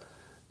that?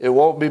 It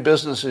won't be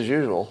business as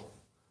usual.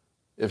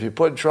 If you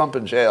put Trump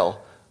in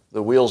jail,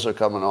 the wheels are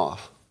coming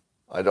off.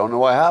 I don't know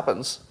what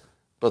happens,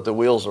 but the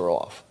wheels are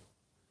off.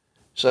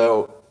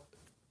 So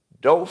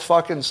don't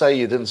fucking say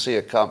you didn't see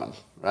it coming,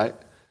 right?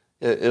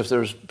 If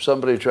there's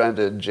somebody trying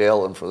to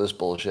jail him for this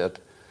bullshit.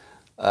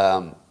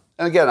 And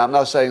again, I'm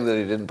not saying that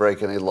he didn't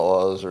break any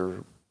laws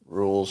or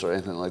rules or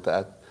anything like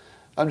that.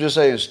 I'm just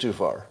saying it's too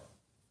far.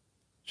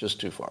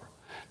 Just too far.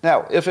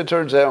 Now, if it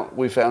turns out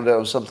we found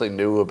out something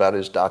new about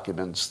his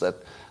documents, that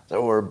there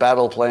were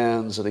battle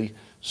plans and he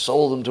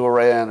sold them to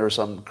Iran or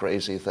some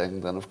crazy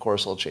thing, then of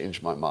course I'll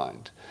change my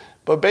mind.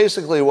 But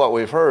basically what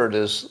we've heard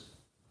is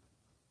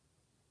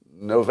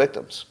no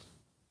victims.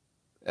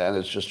 And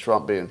it's just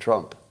Trump being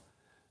Trump.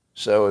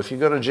 So if you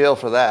go to jail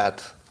for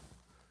that,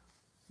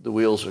 the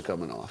wheels are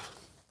coming off.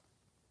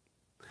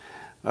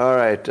 All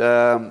right.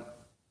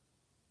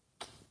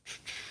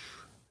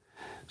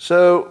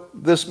 So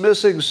this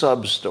missing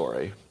sub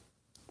story.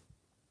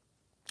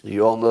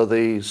 You all know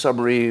the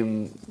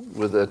submarine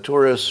with the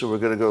tourists who were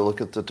going to go look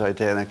at the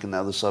Titanic, and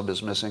now the sub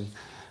is missing.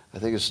 I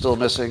think it's still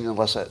missing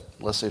unless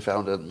they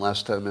found it in the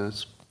last 10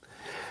 minutes.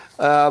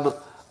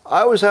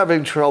 I was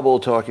having trouble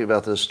talking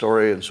about this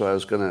story, and so I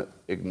was going to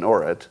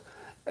ignore it.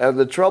 And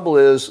the trouble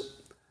is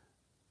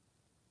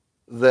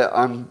that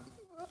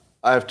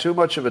I have too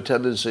much of a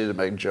tendency to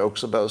make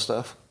jokes about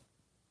stuff.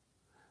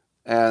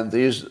 And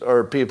these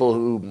are people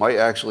who might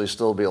actually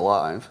still be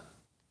alive,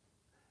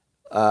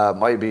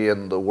 might be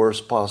in the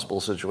worst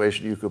possible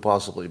situation you could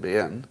possibly be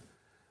in,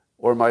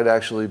 or might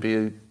actually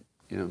be,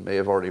 may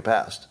have already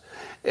passed.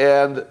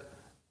 And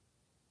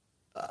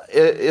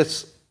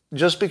it's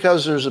just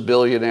because there's a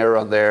billionaire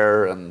on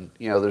there, and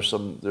there's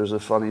a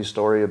funny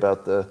story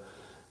about the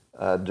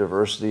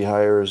diversity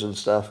hires and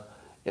stuff.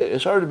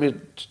 It's hard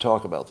to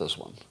talk about this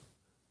one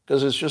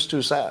because it's just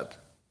too sad.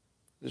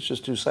 It's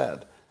just too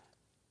sad.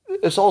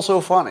 It's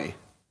also funny.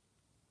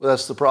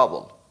 That's the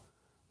problem.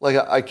 Like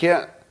I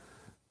can't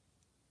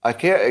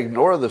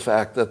ignore the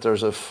fact that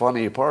there's a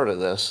funny part of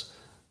this,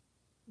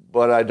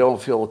 but I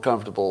don't feel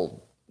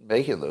comfortable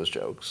making those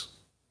jokes,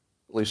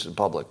 at least in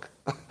public.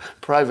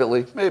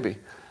 Privately, maybe,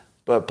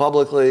 but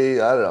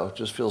publicly, I don't know. It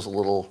just feels a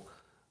little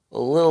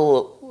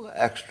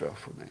extra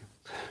for me.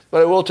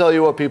 But I will tell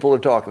you what people are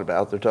talking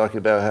about. They're talking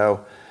about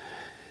how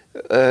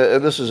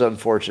and this is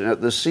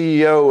unfortunate, the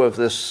CEO of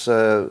this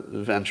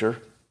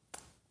venture,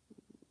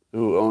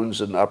 who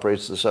owns and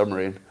operates the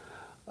submarine,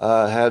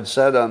 had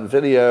said on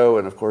video,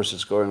 and of course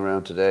it's going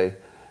around today,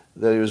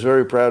 that he was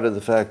very proud of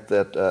the fact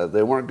that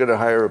they weren't going to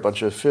hire a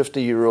bunch of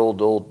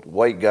 50-year-old old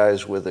white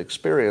guys with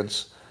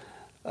experience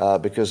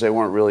because they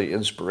weren't really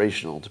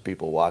inspirational to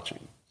people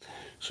watching.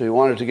 So he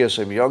wanted to get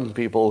some young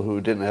people who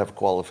didn't have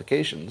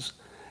qualifications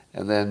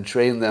and then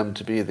train them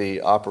to be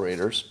the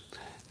operators.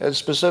 And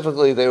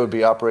specifically, they would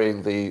be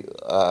operating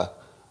a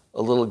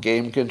little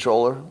game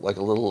controller, like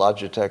a little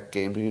Logitech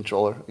game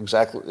controller,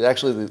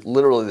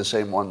 literally the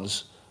same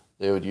ones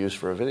they would use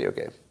for a video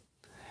game.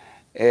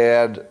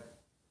 And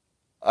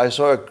I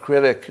saw a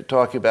critic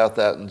talking about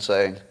that and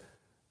saying,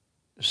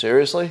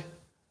 seriously?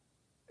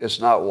 It's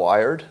not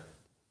wired?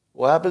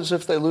 What happens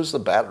if they lose the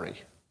battery?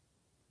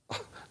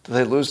 Do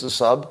they lose the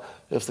sub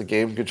if the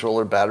game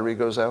controller battery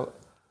goes out?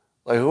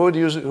 Like, who would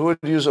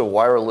use a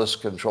wireless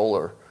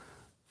controller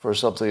for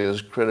something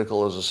as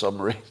critical as a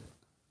submarine?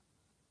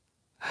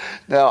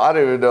 Now, I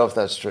don't even know if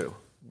that's true,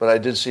 but I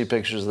did see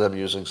pictures of them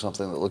using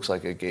something that looks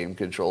like a game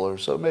controller,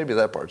 so maybe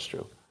that part's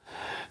true.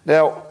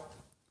 Now,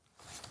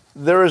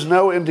 there is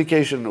no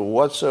indication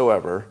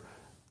whatsoever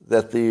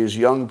that these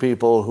young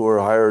people who are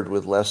hired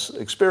with less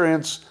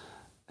experience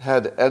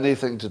had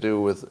anything to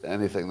do with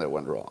anything that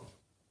went wrong,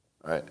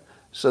 right?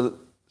 So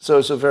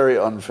it's a very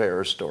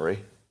unfair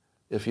story.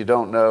 If you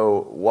don't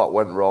know what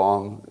went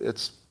wrong,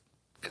 it's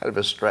kind of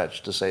a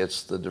stretch to say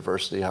it's the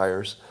diversity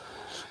hires.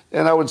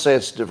 And I wouldn't say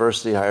it's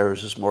diversity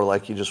hires. It's more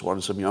like he just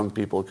wanted some young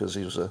people because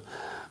he was an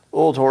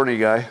old horny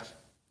guy.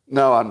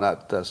 No, I'm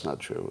not. That's not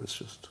true. It's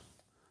just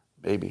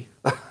maybe.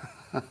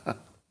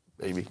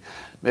 Maybe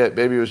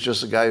it was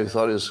just a guy who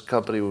thought his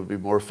company would be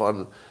more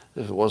fun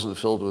if it wasn't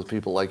filled with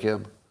people like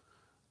him.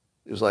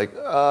 He was like,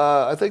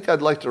 I think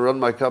I'd like to run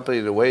my company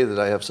in a way that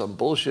I have some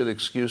bullshit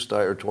excuse to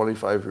hire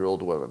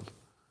 25-year-old women.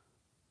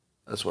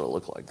 That's what it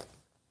looked like.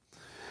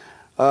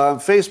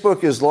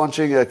 Facebook is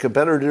launching a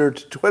competitor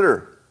to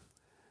Twitter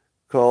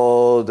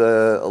called,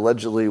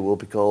 allegedly will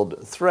be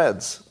called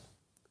Threads.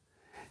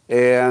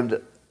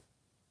 And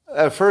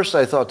at first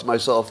I thought to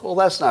myself, well,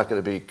 that's not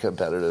going to be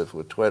competitive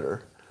with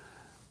Twitter.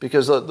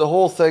 Because the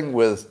whole thing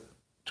with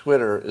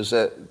Twitter is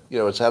that,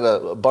 it's had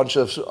a bunch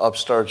of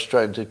upstarts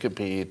trying to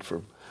compete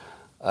for,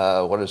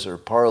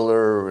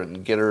 Parler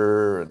and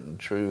Gitter and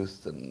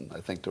Truth, and I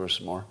think there were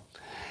some more.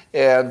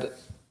 And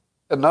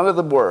none of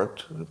them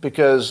worked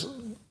because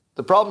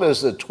the problem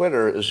is that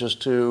Twitter is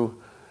just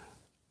too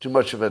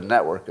much of a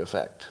network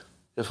effect.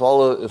 If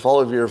all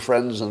of your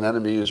friends and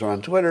enemies are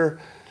on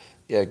Twitter,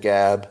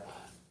 Gab,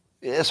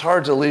 it's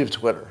hard to leave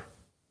Twitter.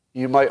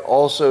 You might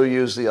also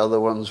use the other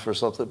ones for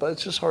something, but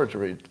it's just hard to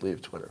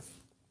leave Twitter.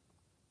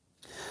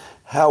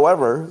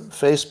 However,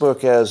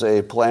 Facebook has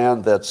a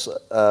plan that's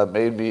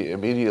made me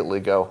immediately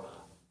go,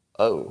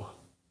 oh,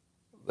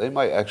 they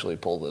might actually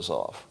pull this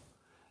off.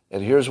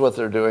 And here's what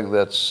they're doing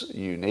that's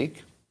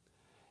unique.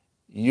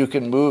 You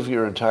can move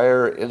your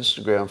entire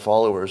Instagram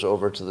followers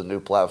over to the new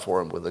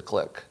platform with a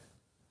click.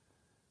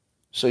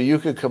 So you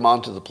could come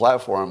onto the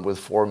platform with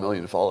 4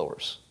 million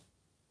followers.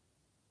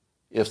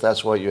 If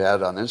that's what you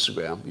had on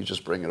Instagram, you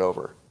just bring it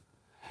over.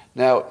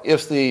 Now,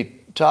 if the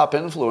top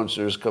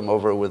influencers come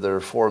over with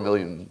their 4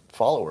 million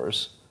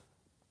followers,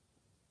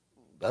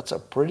 that's a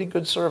pretty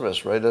good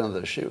service right under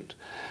the chute.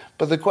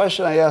 But the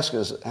question I ask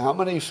is, how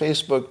many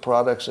Facebook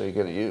products are you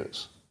going to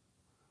use?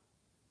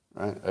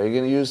 Right? Are you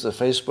going to use the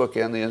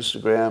Facebook and the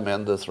Instagram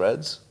and the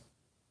Threads?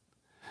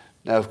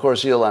 Now, of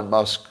course, Elon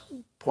Musk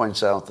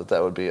points out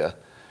that would be a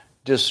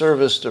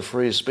disservice to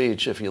free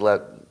speech if you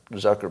let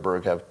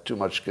Zuckerberg have too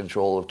much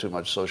control of too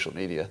much social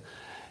media.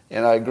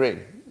 And I agree.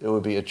 It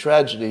would be a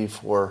tragedy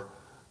for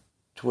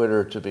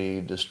Twitter to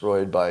be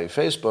destroyed by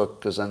Facebook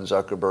because then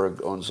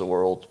Zuckerberg owns the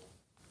world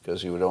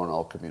because he would own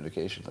all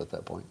communication at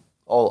that point.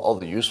 All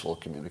the useful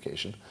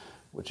communication,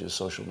 which is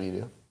social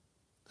media.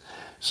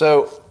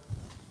 So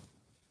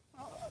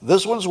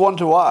this one's one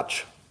to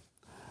watch.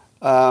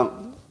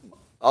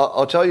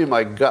 I'll tell you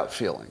my gut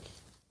feeling.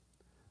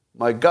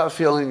 My gut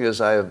feeling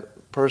is I have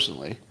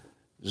personally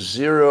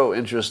zero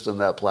interest in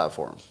that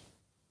platform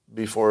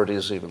before it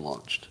is even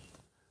launched.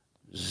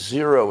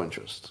 Zero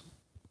interest.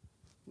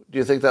 Do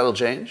you think that'll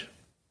change?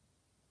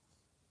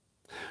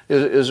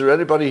 Is there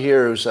anybody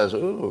here who says,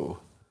 ooh,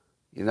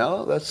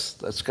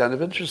 that's kind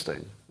of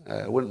interesting.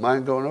 I wouldn't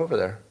mind going over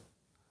there.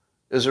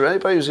 Is there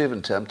anybody who's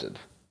even tempted?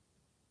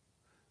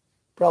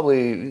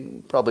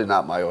 Probably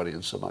not my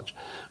audience so much.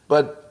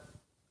 But,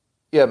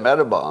 yeah,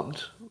 Meta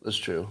bombed. That's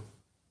true.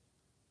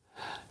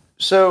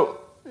 So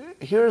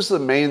here's the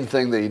main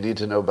thing that you need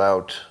to know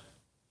about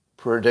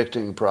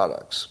predicting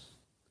products.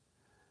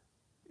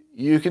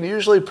 You can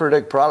usually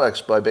predict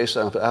products based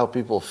on how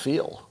people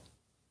feel,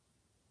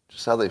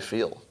 just how they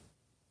feel.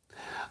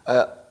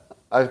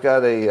 I've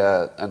got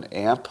an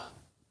amp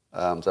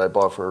that I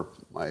bought for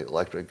my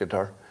electric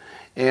guitar,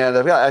 and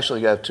I've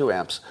got 2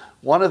 amps.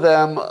 One of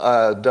them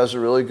does a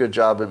really good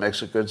job and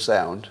makes a good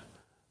sound,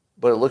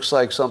 but it looks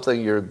like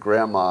something your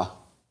grandma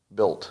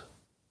built.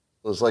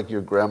 It's like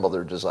your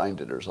grandmother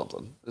designed it or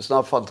something. It's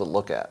not fun to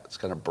look at. It's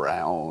kind of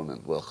brown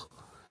and ugh.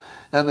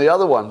 And the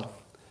other one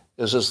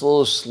is this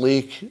little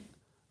sleek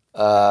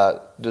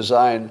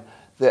design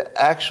that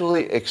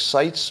actually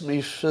excites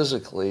me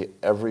physically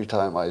every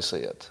time I see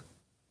it.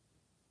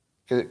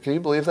 Can you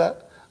believe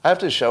that? I have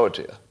to show it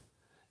to you.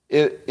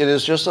 It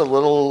is just a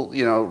little,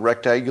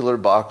 rectangular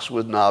box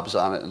with knobs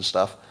on it and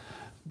stuff.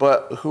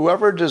 But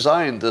whoever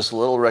designed this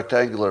little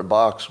rectangular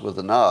box with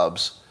the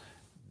knobs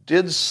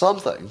did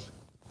something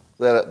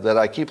that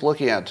I keep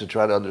looking at to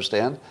try to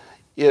understand.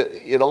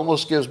 It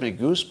almost gives me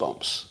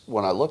goosebumps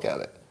when I look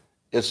at it.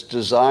 It's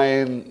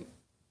design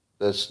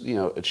that's,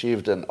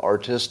 achieved an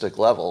artistic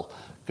level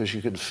because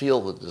you can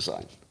feel the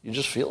design. You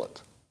just feel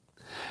it.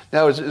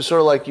 Now, it's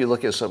sort of like you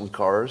look at some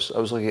cars. I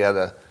was looking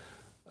at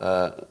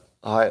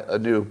a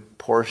new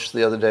Porsche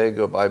the other day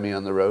go by me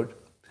on the road.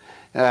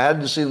 And I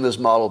hadn't seen this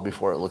model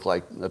before. It looked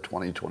like a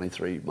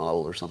 2023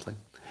 model or something.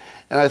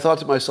 And I thought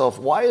to myself,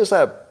 why is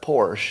that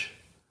Porsche,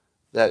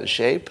 that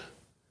shape,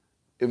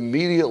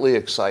 immediately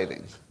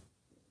exciting?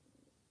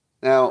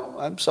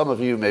 Now, some of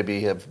you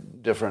maybe have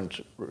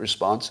different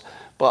response,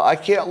 but I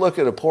can't look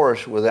at a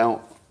Porsche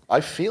without,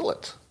 I feel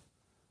it.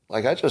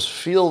 Like, I just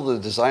feel the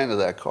design of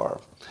that car.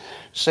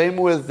 Same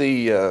with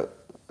the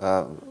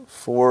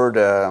Ford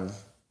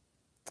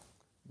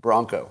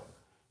Bronco.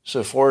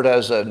 So Ford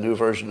has a new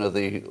version of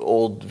the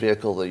old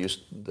vehicle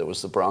that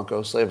was the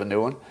Bronco, so they have a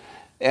new one.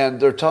 And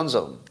there are tons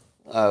of them.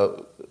 I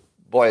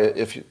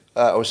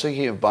was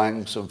thinking of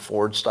buying some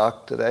Ford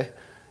stock today,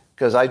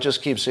 because I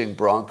just keep seeing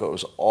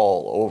Broncos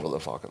all over the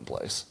fucking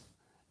place.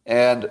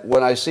 And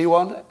when I see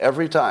one,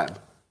 every time,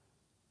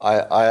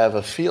 I have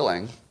a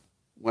feeling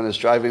when it's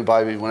driving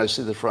by me, when I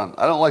see the front.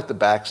 I don't like the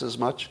backs as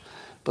much,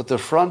 but the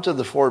front of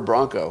the Ford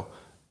Bronco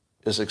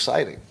is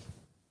exciting.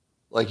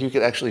 Like, you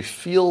can actually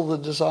feel the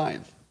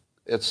design.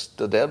 It's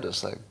the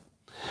damnedest thing.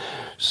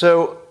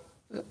 So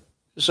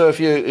if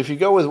you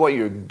go with what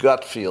your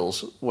gut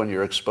feels when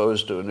you're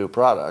exposed to a new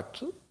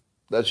product,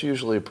 that's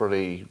usually a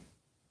pretty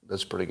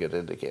good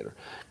indicator.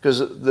 Because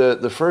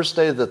the first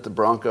day that the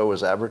Bronco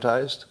was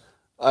advertised,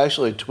 I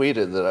actually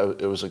tweeted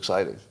that it was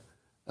exciting.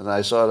 And then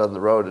I saw it on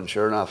the road, and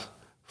sure enough,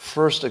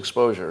 first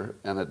exposure,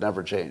 and it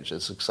never changed.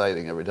 It's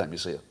exciting every time you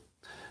see it.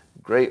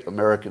 Great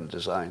American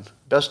design.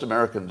 Best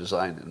American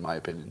design, in my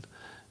opinion,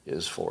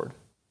 is Ford.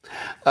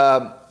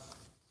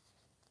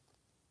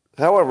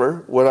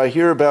 However, when I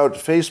hear about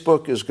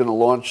Facebook is going to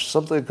launch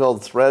something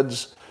called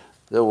Threads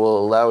that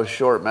will allow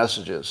short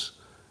messages,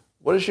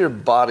 what does your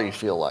body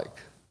feel like?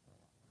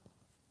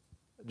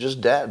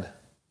 Just dead.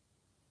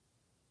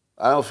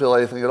 I don't feel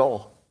anything at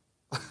all.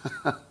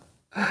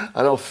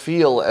 I don't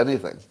feel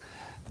anything.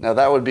 Now,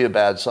 that would be a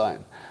bad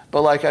sign.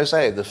 But like I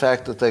say, the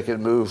fact that they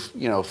can move,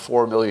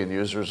 4 million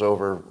users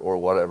over or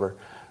whatever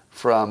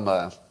from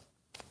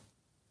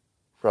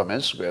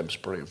Instagram is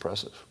pretty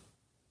impressive.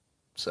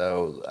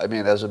 So, I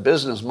mean, as a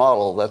business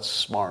model, that's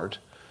smart,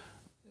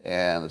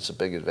 and it's a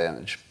big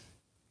advantage.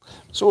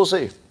 So we'll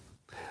see.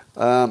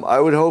 I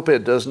would hope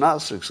it does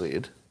not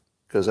succeed,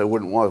 because I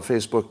wouldn't want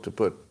Facebook to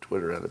put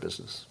Twitter out of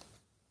business.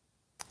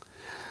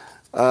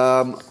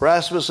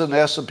 Rasmussen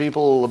asked some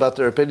people about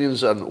their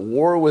opinions on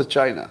war with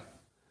China.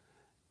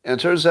 And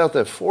it turns out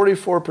that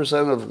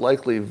 44% of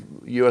likely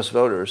U.S.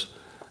 voters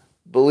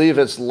believe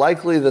it's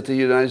likely that the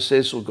United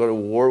States will go to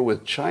war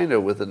with China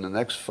within the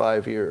next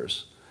 5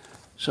 years.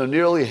 So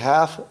nearly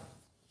half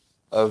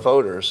of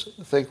voters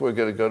think we're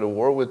going to go to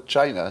war with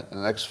China in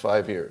the next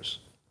 5 years.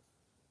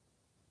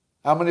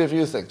 How many of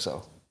you think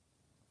so?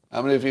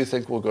 How many of you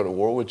think we'll go to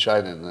war with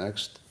China in the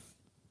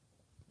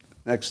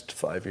next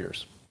 5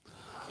 years?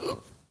 A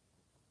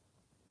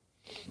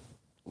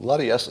lot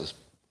of yeses.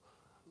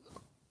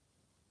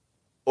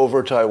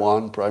 Over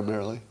Taiwan,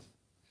 primarily.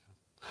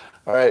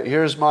 All right,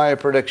 here's my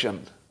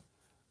prediction.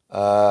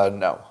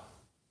 No.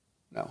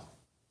 No.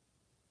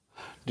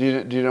 Do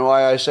you know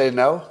why I say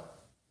no?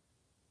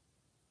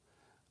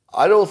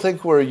 I don't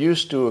think we're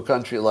used to a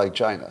country like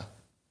China.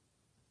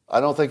 I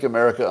don't think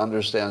America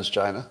understands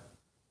China.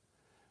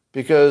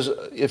 Because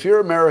if you're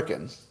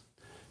American,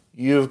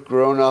 you've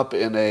grown up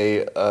in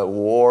a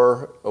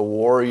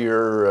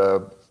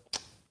warrior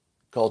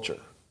culture.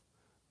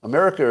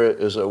 America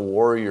is a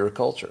warrior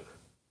culture.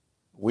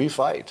 We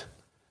fight.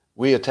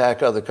 We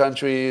attack other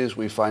countries.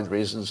 We find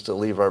reasons to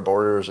leave our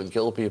borders and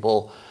kill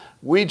people.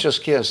 We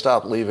just can't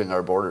stop leaving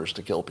our borders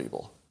to kill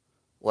people.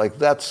 Like,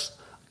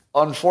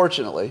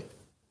 unfortunately,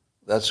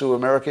 that's who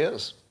America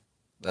is.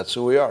 That's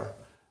who we are.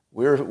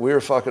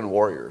 We're fucking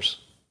warriors.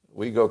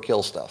 We go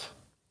kill stuff.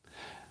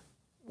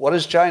 What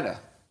is China?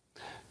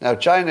 Now,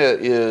 China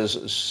is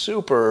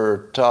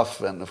super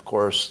tough and, of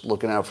course,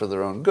 looking out for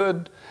their own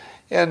good.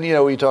 And,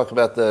 we talk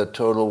about the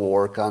total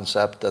war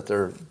concept, that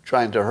they're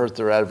trying to hurt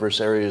their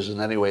adversaries in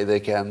any way they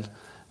can,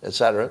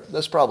 etc.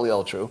 That's probably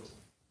all true.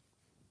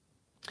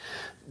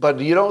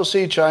 But you don't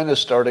see China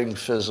starting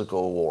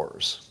physical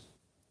wars.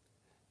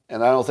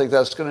 And I don't think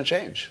that's going to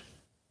change.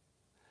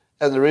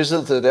 And the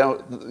reason that they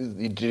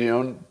don't,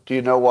 do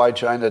you know why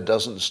China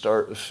doesn't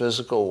start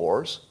physical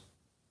wars?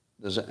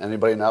 Does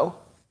anybody know?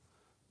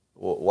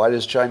 Why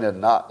does China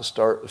not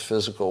start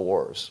physical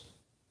wars?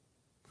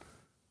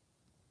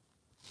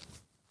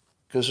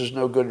 Because there's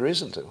no good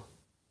reason to.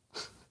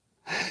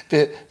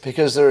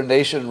 Because they're a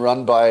nation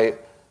run by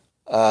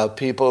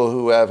people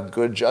who have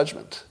good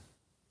judgment.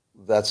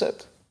 That's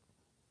it.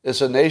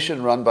 It's a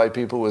nation run by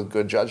people with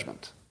good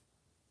judgment.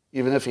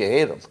 Even if you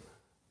hate them,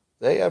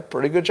 they have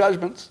pretty good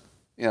judgment,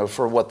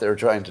 for what they're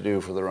trying to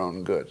do for their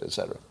own good,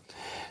 etc.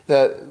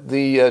 That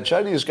the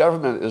Chinese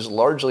government is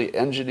largely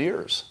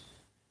engineers.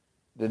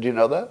 Did you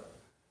know that?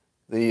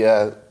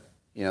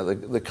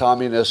 The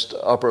communist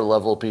upper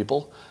level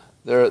people,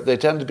 they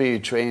tend to be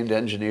trained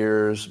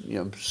engineers,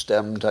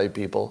 STEM type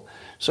people.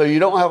 So you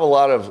don't have a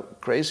lot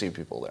of crazy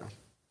people there.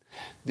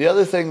 The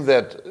other thing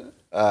that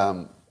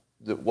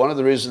one of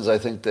the reasons I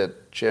think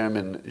that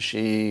Chairman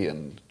Xi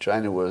and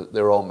China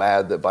they were all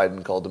mad that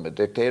Biden called them a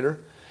dictator,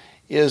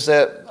 is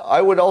that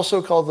I would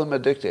also call them a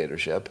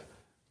dictatorship,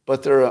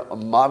 but they're a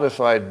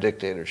modified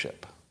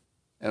dictatorship.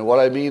 And what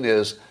I mean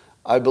is,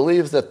 I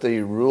believe that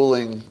the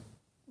ruling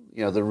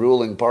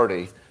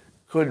party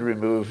could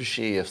remove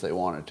Xi if they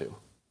wanted to.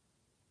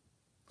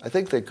 I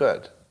think they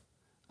could.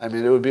 I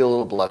mean, it would be a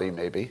little bloody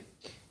maybe,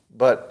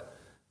 but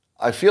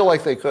I feel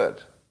like they could.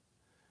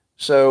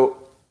 So,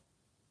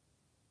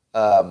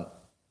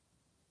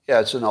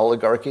 it's an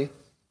oligarchy,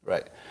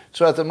 right?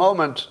 So at the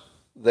moment,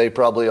 they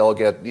probably all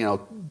get,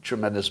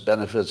 tremendous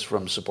benefits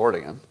from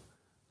supporting him.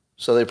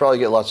 So they probably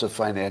get lots of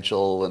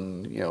financial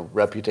and,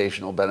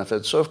 reputational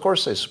benefits. So of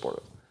course they support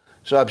him.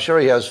 So I'm sure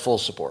he has full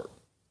support.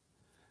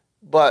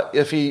 But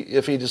if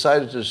he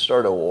decided to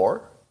start a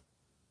war,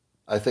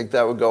 I think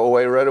that would go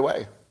away right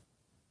away.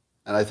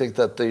 And I think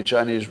that the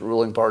Chinese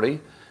ruling party,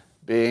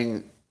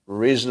 being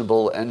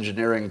reasonable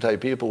engineering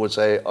type people, would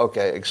say,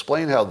 okay,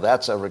 explain how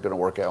that's ever going to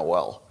work out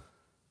well.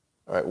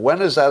 All right, when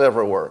has that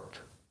ever worked?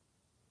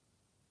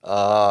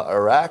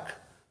 Iraq,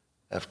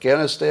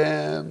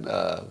 Afghanistan,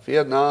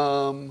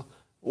 Vietnam.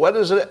 When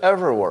has it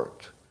ever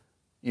worked?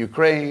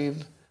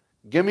 Ukraine.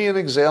 Give me an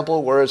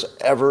example where it's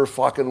ever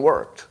fucking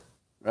worked,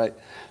 right?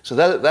 So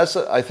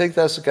I think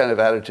that's the kind of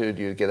attitude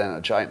you get out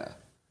of China.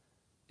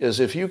 Is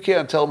if you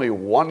can't tell me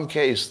one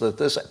case that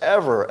this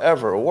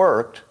ever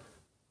worked,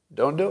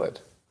 don't do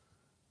it.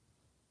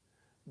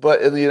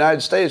 But in the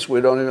United States, we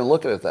don't even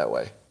look at it that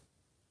way.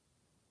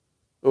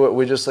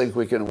 We just think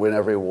we can win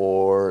every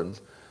war, and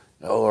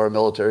our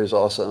military is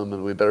awesome,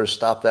 and we better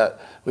stop that.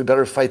 We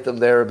better fight them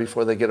there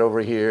before they get over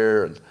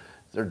here, and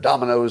their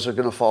dominoes are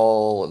going to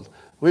fall. And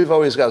we've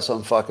always got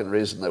some fucking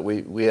reason that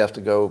we have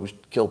to go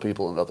kill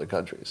people in other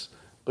countries.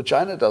 But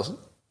China doesn't.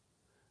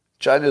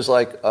 China's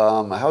like,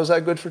 how is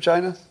that good for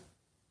China?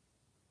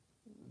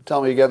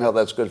 Tell me again how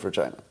that's good for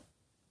China.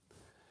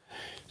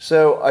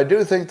 So I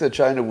do think that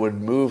China would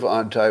move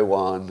on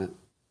Taiwan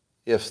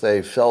if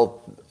they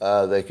felt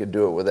they could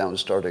do it without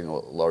starting a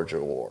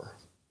larger war.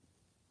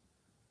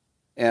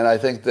 And I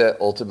think that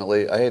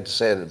ultimately, I hate to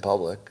say it in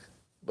public,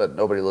 but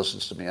nobody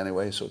listens to me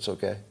anyway, so it's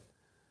okay.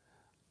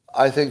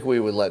 I think we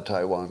would let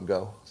Taiwan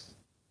go.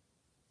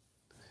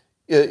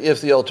 If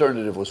the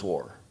alternative was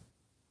war,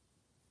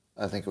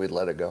 I think we'd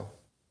let it go.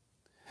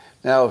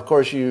 Now, of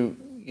course,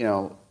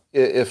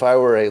 if I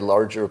were a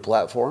larger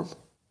platform,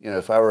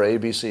 if I were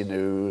ABC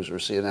News or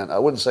CNN, I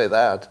wouldn't say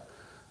that.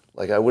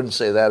 I wouldn't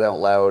say that out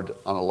loud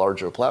on a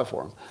larger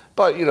platform.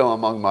 But,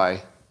 among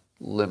my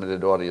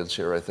limited audience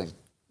here, I think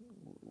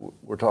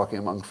we're talking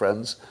among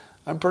friends,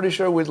 I'm pretty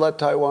sure we'd let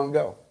Taiwan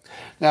go.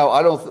 Now,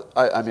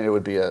 I mean, it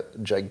would be a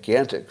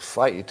gigantic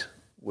fight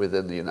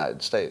within the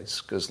United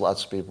States, because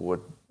lots of people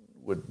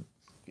would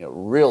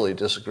really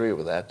disagree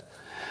with that.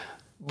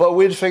 But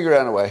we'd figure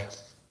out a way.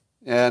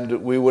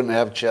 And we wouldn't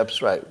have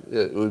chips, right?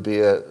 It would be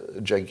a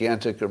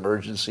gigantic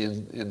emergency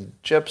in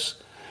chips.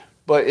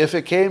 But if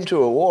it came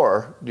to a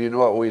war, do you know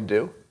what we'd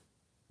do?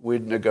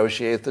 We'd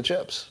negotiate the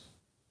chips.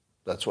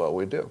 That's what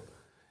we'd do.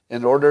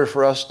 In order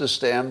for us to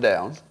stand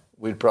down,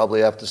 we'd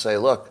probably have to say,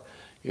 look,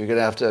 you're going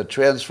to have to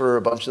transfer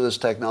a bunch of this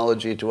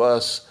technology to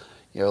us.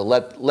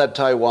 Let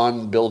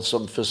Taiwan build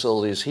some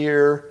facilities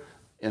here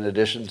in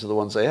addition to the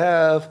ones they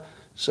have.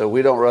 So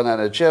we don't run out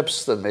of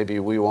chips, then maybe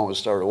we won't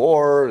start a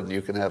war, and you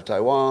can have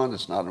Taiwan.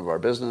 It's none of our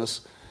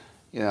business.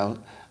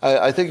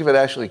 I think if it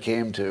actually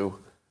came to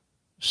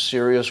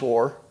serious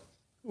war,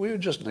 we would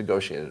just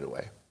negotiate it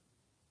away,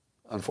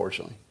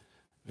 unfortunately.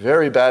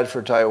 Very bad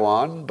for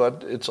Taiwan,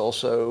 but it's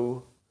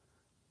also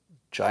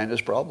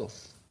China's problem.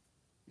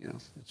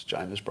 It's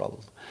China's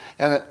problem.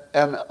 And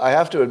I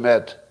have to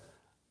admit,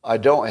 I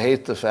don't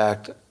hate the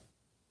fact,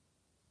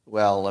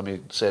 well, let me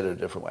say it a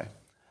different way.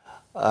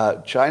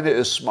 China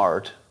is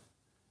smart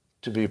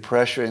to be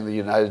pressuring the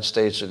United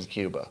States and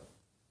Cuba.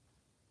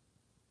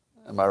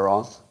 Am I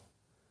wrong?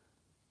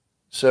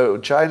 So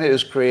China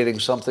is creating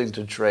something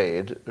to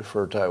trade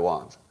for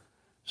Taiwan.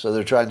 So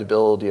they're trying to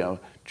build,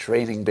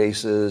 training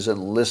bases and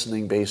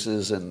listening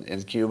bases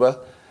in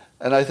Cuba.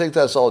 And I think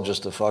that's all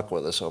just to fuck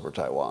with us over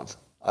Taiwan.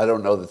 I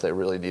don't know that they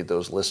really need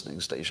those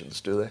listening stations,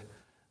 do they?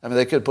 I mean,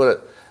 they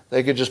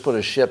could just put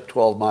a ship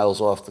 12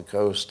 miles off the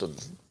coast and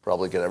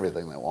probably get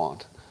everything they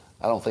want.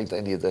 I don't think they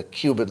need the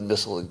Cuban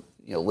Missile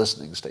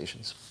listening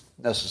stations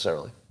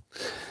necessarily.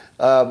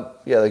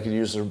 They could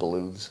use their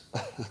balloons.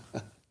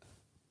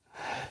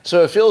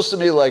 So it feels to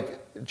me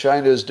like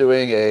China is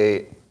doing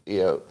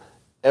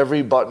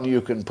every button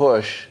you can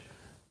push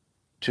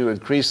to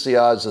increase the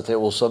odds that they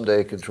will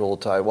someday control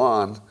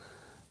Taiwan,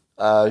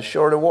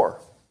 short of war.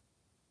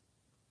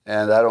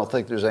 And I don't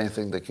think there's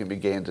anything that can be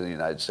gained in the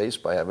United States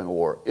by having a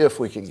war if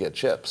we can get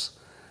chips.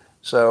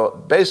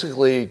 So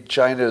basically,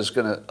 China is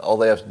all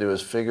they have to do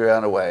is figure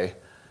out a way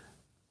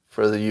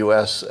for the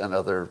U.S. and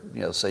other,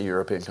 say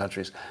European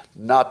countries,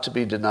 not to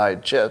be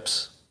denied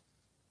chips,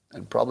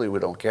 and probably we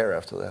don't care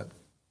after that.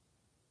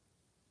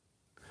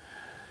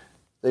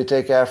 They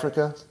take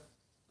Africa.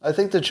 I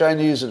think the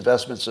Chinese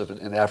investments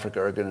in Africa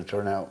are going to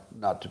turn out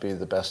not to be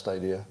the best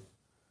idea.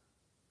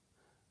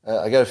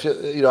 I got a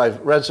feel, I've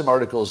read some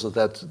articles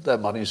that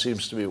money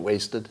seems to be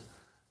wasted,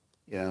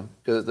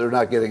 because they're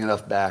not getting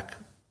enough back.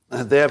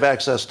 They have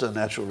access to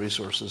natural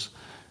resources,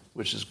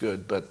 which is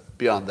good, but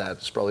beyond that,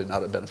 it's probably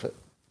not a benefit.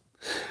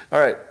 All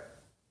right.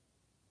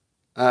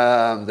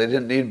 They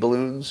didn't need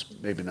balloons?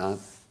 Maybe not.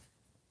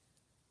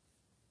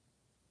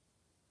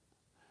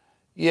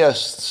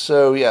 Yes,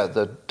 so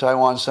the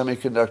Taiwan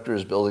Semiconductor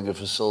is building a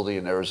facility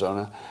in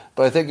Arizona,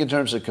 but I think in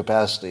terms of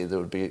capacity,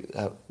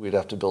 we'd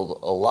have to build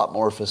a lot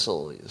more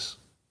facilities.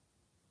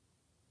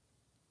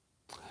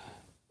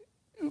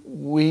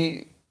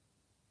 I'm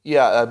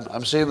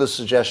seeing the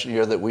suggestion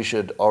here that we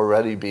should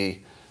already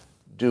be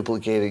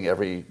duplicating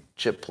every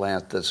chip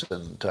plant that's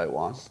in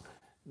Taiwan.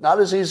 Not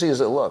as easy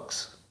as it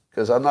looks,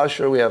 because I'm not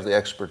sure we have the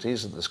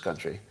expertise in this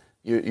country.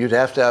 You'd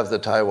have to have the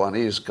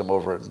Taiwanese come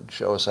over and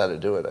show us how to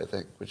do it, I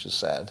think, which is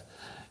sad.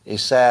 A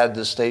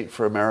sad state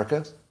for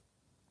America.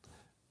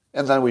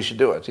 And then we should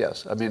do it,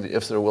 yes. I mean,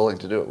 if they're willing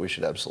to do it, we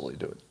should absolutely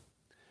do it.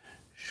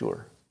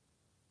 Sure.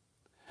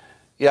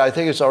 Yeah, I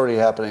think it's already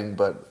happening,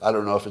 but I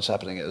don't know if it's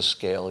happening at a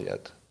scale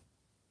yet.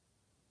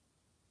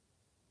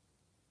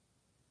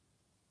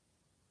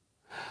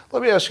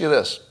 Let me ask you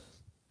this.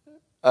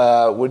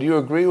 Would you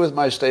agree with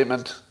my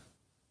statement?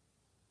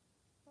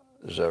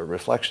 There's a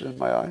reflection in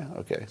my eye?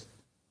 Okay.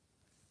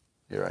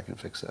 Here, I can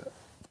fix that.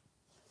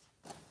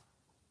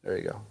 There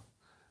you go.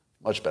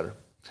 Much better.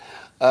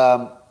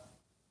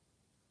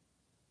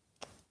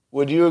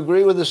 Would you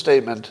agree with the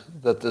statement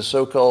that the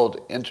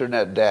so-called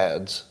internet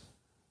dads,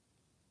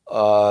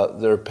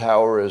 their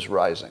power is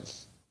rising?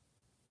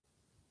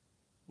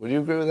 Would you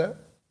agree with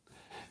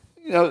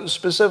that?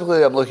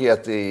 Specifically, I'm looking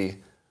at the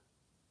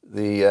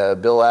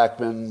Bill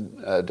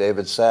Ackman,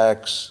 David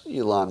Sachs,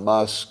 Elon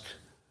Musk,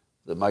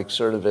 the Mike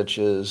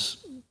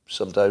Cernoviches,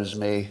 sometimes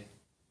me.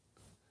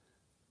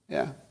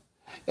 Yeah.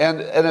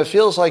 And it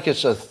feels like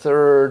it's a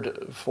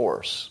third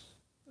force.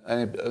 I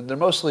mean, they're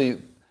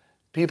mostly,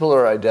 people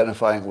are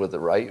identifying with the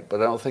right, but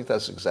I don't think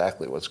that's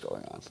exactly what's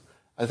going on.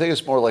 I think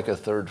it's more like a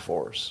third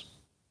force,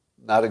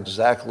 not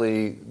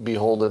exactly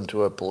beholden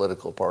to a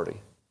political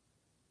party.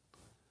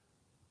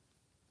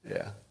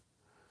 Yeah.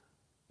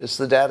 It's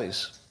the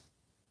daddies.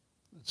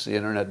 It's the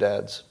internet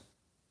dads.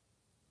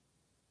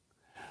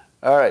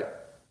 All right.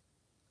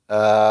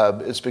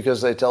 It's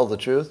because they tell the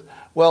truth.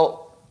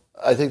 Well,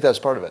 I think that's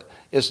part of it.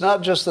 It's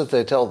not just that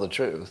they tell the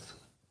truth.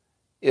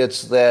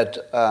 It's that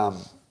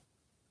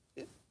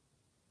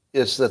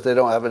they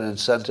don't have an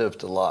incentive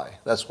to lie.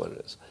 That's what it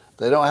is.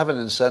 They don't have an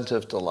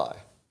incentive to lie.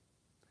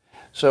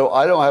 So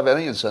I don't have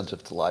any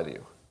incentive to lie to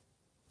you,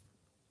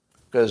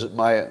 because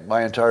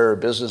my entire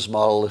business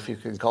model, if you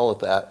can call it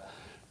that,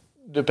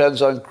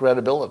 depends on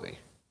credibility.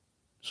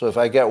 So if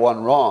I get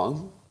one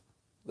wrong,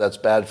 that's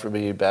bad for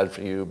me, bad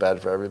for you,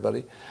 bad for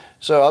everybody.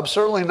 So I'm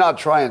certainly not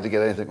trying to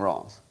get anything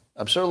wrong.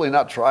 I'm certainly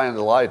not trying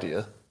to lie to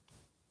you,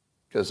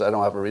 because I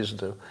don't have a reason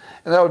to.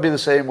 And that would be the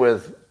same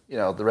with,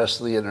 the rest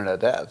of the internet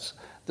dads.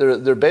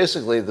 They're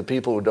basically the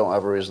people who don't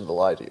have a reason to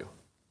lie to you.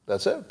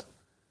 That's it.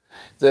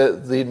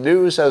 The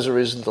news has a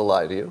reason to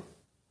lie to you.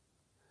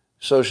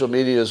 Social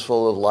media is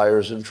full of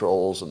liars and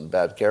trolls and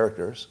bad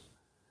characters.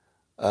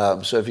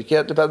 So if you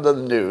can't depend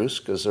on the news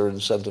because they're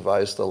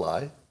incentivized to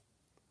lie,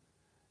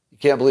 you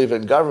can't believe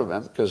in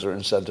government because they're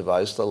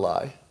incentivized to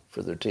lie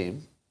for their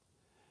team.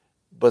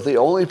 But the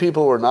only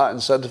people who are not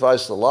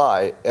incentivized to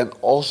lie and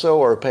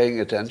also are paying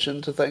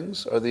attention to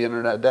things are the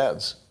internet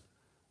dads.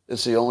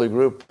 It's the only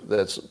group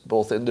that's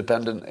both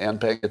independent and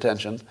paying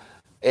attention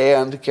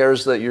and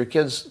cares that your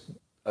kids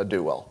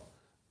do well,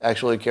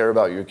 actually care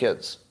about your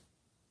kids.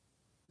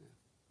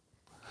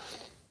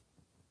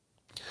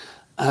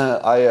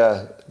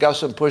 I got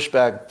some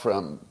pushback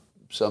from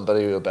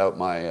somebody about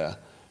my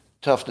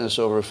toughness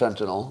over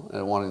fentanyl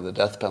and wanting the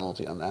death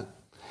penalty on that.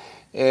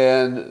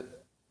 And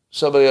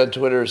somebody on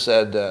Twitter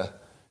said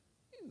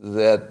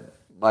that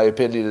my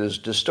opinion is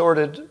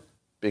distorted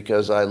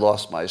because I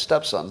lost my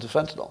stepson to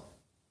fentanyl.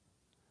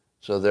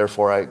 So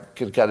therefore I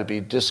can kind of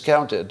be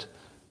discounted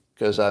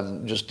because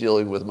I'm just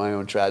dealing with my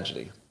own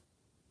tragedy.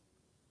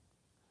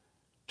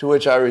 To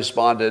which I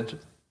responded,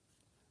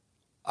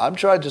 I'm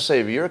trying to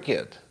save your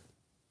kid.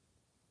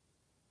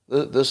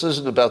 This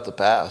isn't about the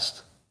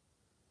past.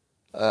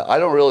 I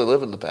don't really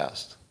live in the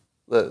past.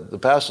 The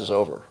past is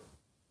over.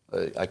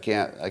 I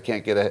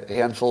can't get a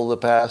handful of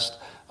the past.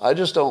 I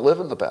just don't live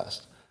in the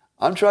past.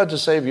 I'm trying to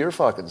save your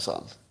fucking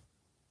son.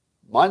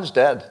 Mine's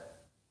dead.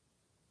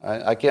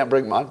 I can't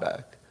bring mine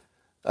back.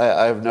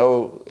 I have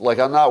no, like,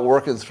 I'm not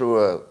working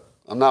through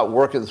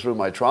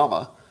my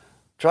trauma.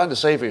 I'm trying to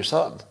save your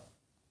son.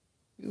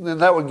 Then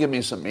that would give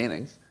me some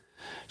meaning.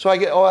 So I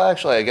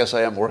guess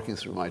I am working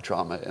through my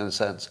trauma in a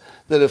sense.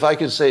 That if I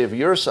could save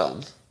your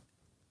son,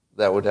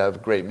 that would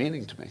have great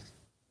meaning to me.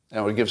 And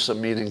it would give some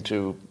meaning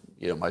to,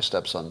 my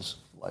stepson's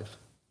life.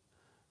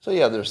 So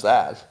yeah, there's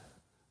that.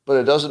 But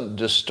it doesn't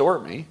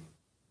distort me.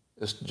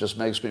 It just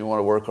makes me want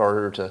to work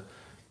harder to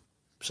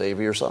save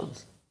your son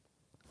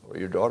or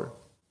your daughter.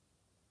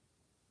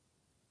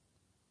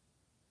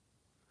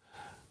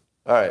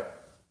 All right.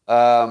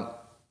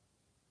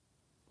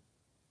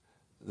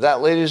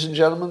 That, ladies and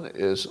gentlemen,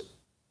 is...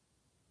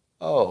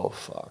 Oh,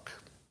 fuck.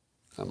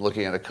 I'm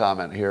looking at a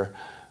comment here.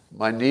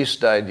 My niece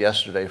died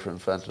yesterday from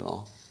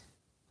fentanyl.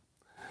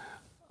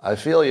 I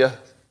feel you.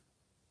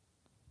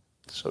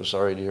 So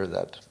sorry to hear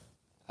that.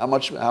 How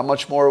much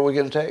more are we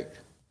going to take?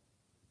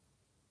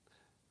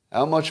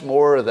 How much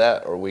more of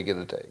that are we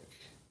going to take?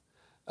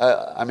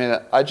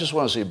 I just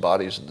want to see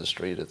bodies in the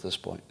street at this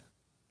point.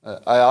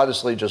 I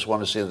honestly just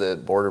want to see the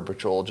Border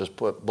Patrol just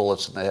put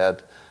bullets in the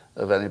head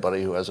of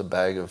anybody who has a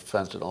bag of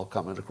fentanyl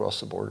coming across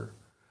the border.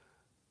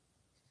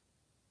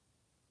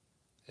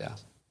 Yeah.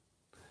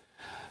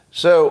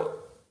 So,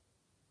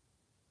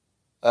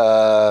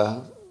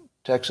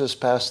 Texas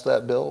passed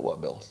that bill?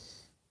 What bill?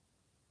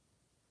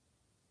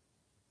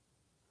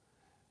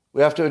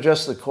 We have to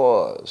address the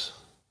cause.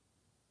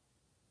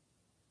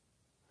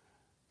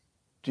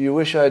 Do you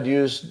wish I'd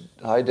used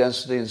high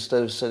density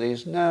instead of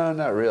cities? No,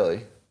 not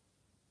really.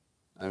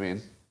 I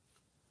mean,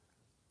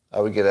 I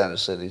would get out of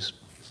cities.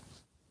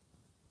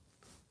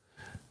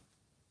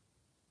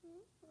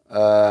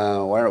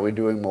 Why aren't we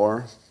doing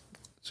more?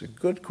 It's a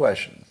good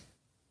question.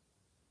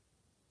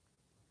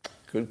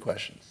 Good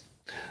question.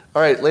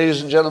 All right,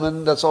 ladies and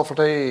gentlemen, that's all for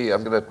today.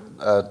 I'm going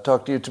to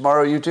talk to you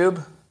tomorrow,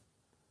 YouTube.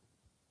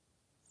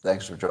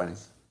 Thanks for joining.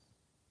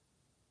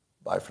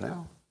 Bye for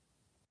now.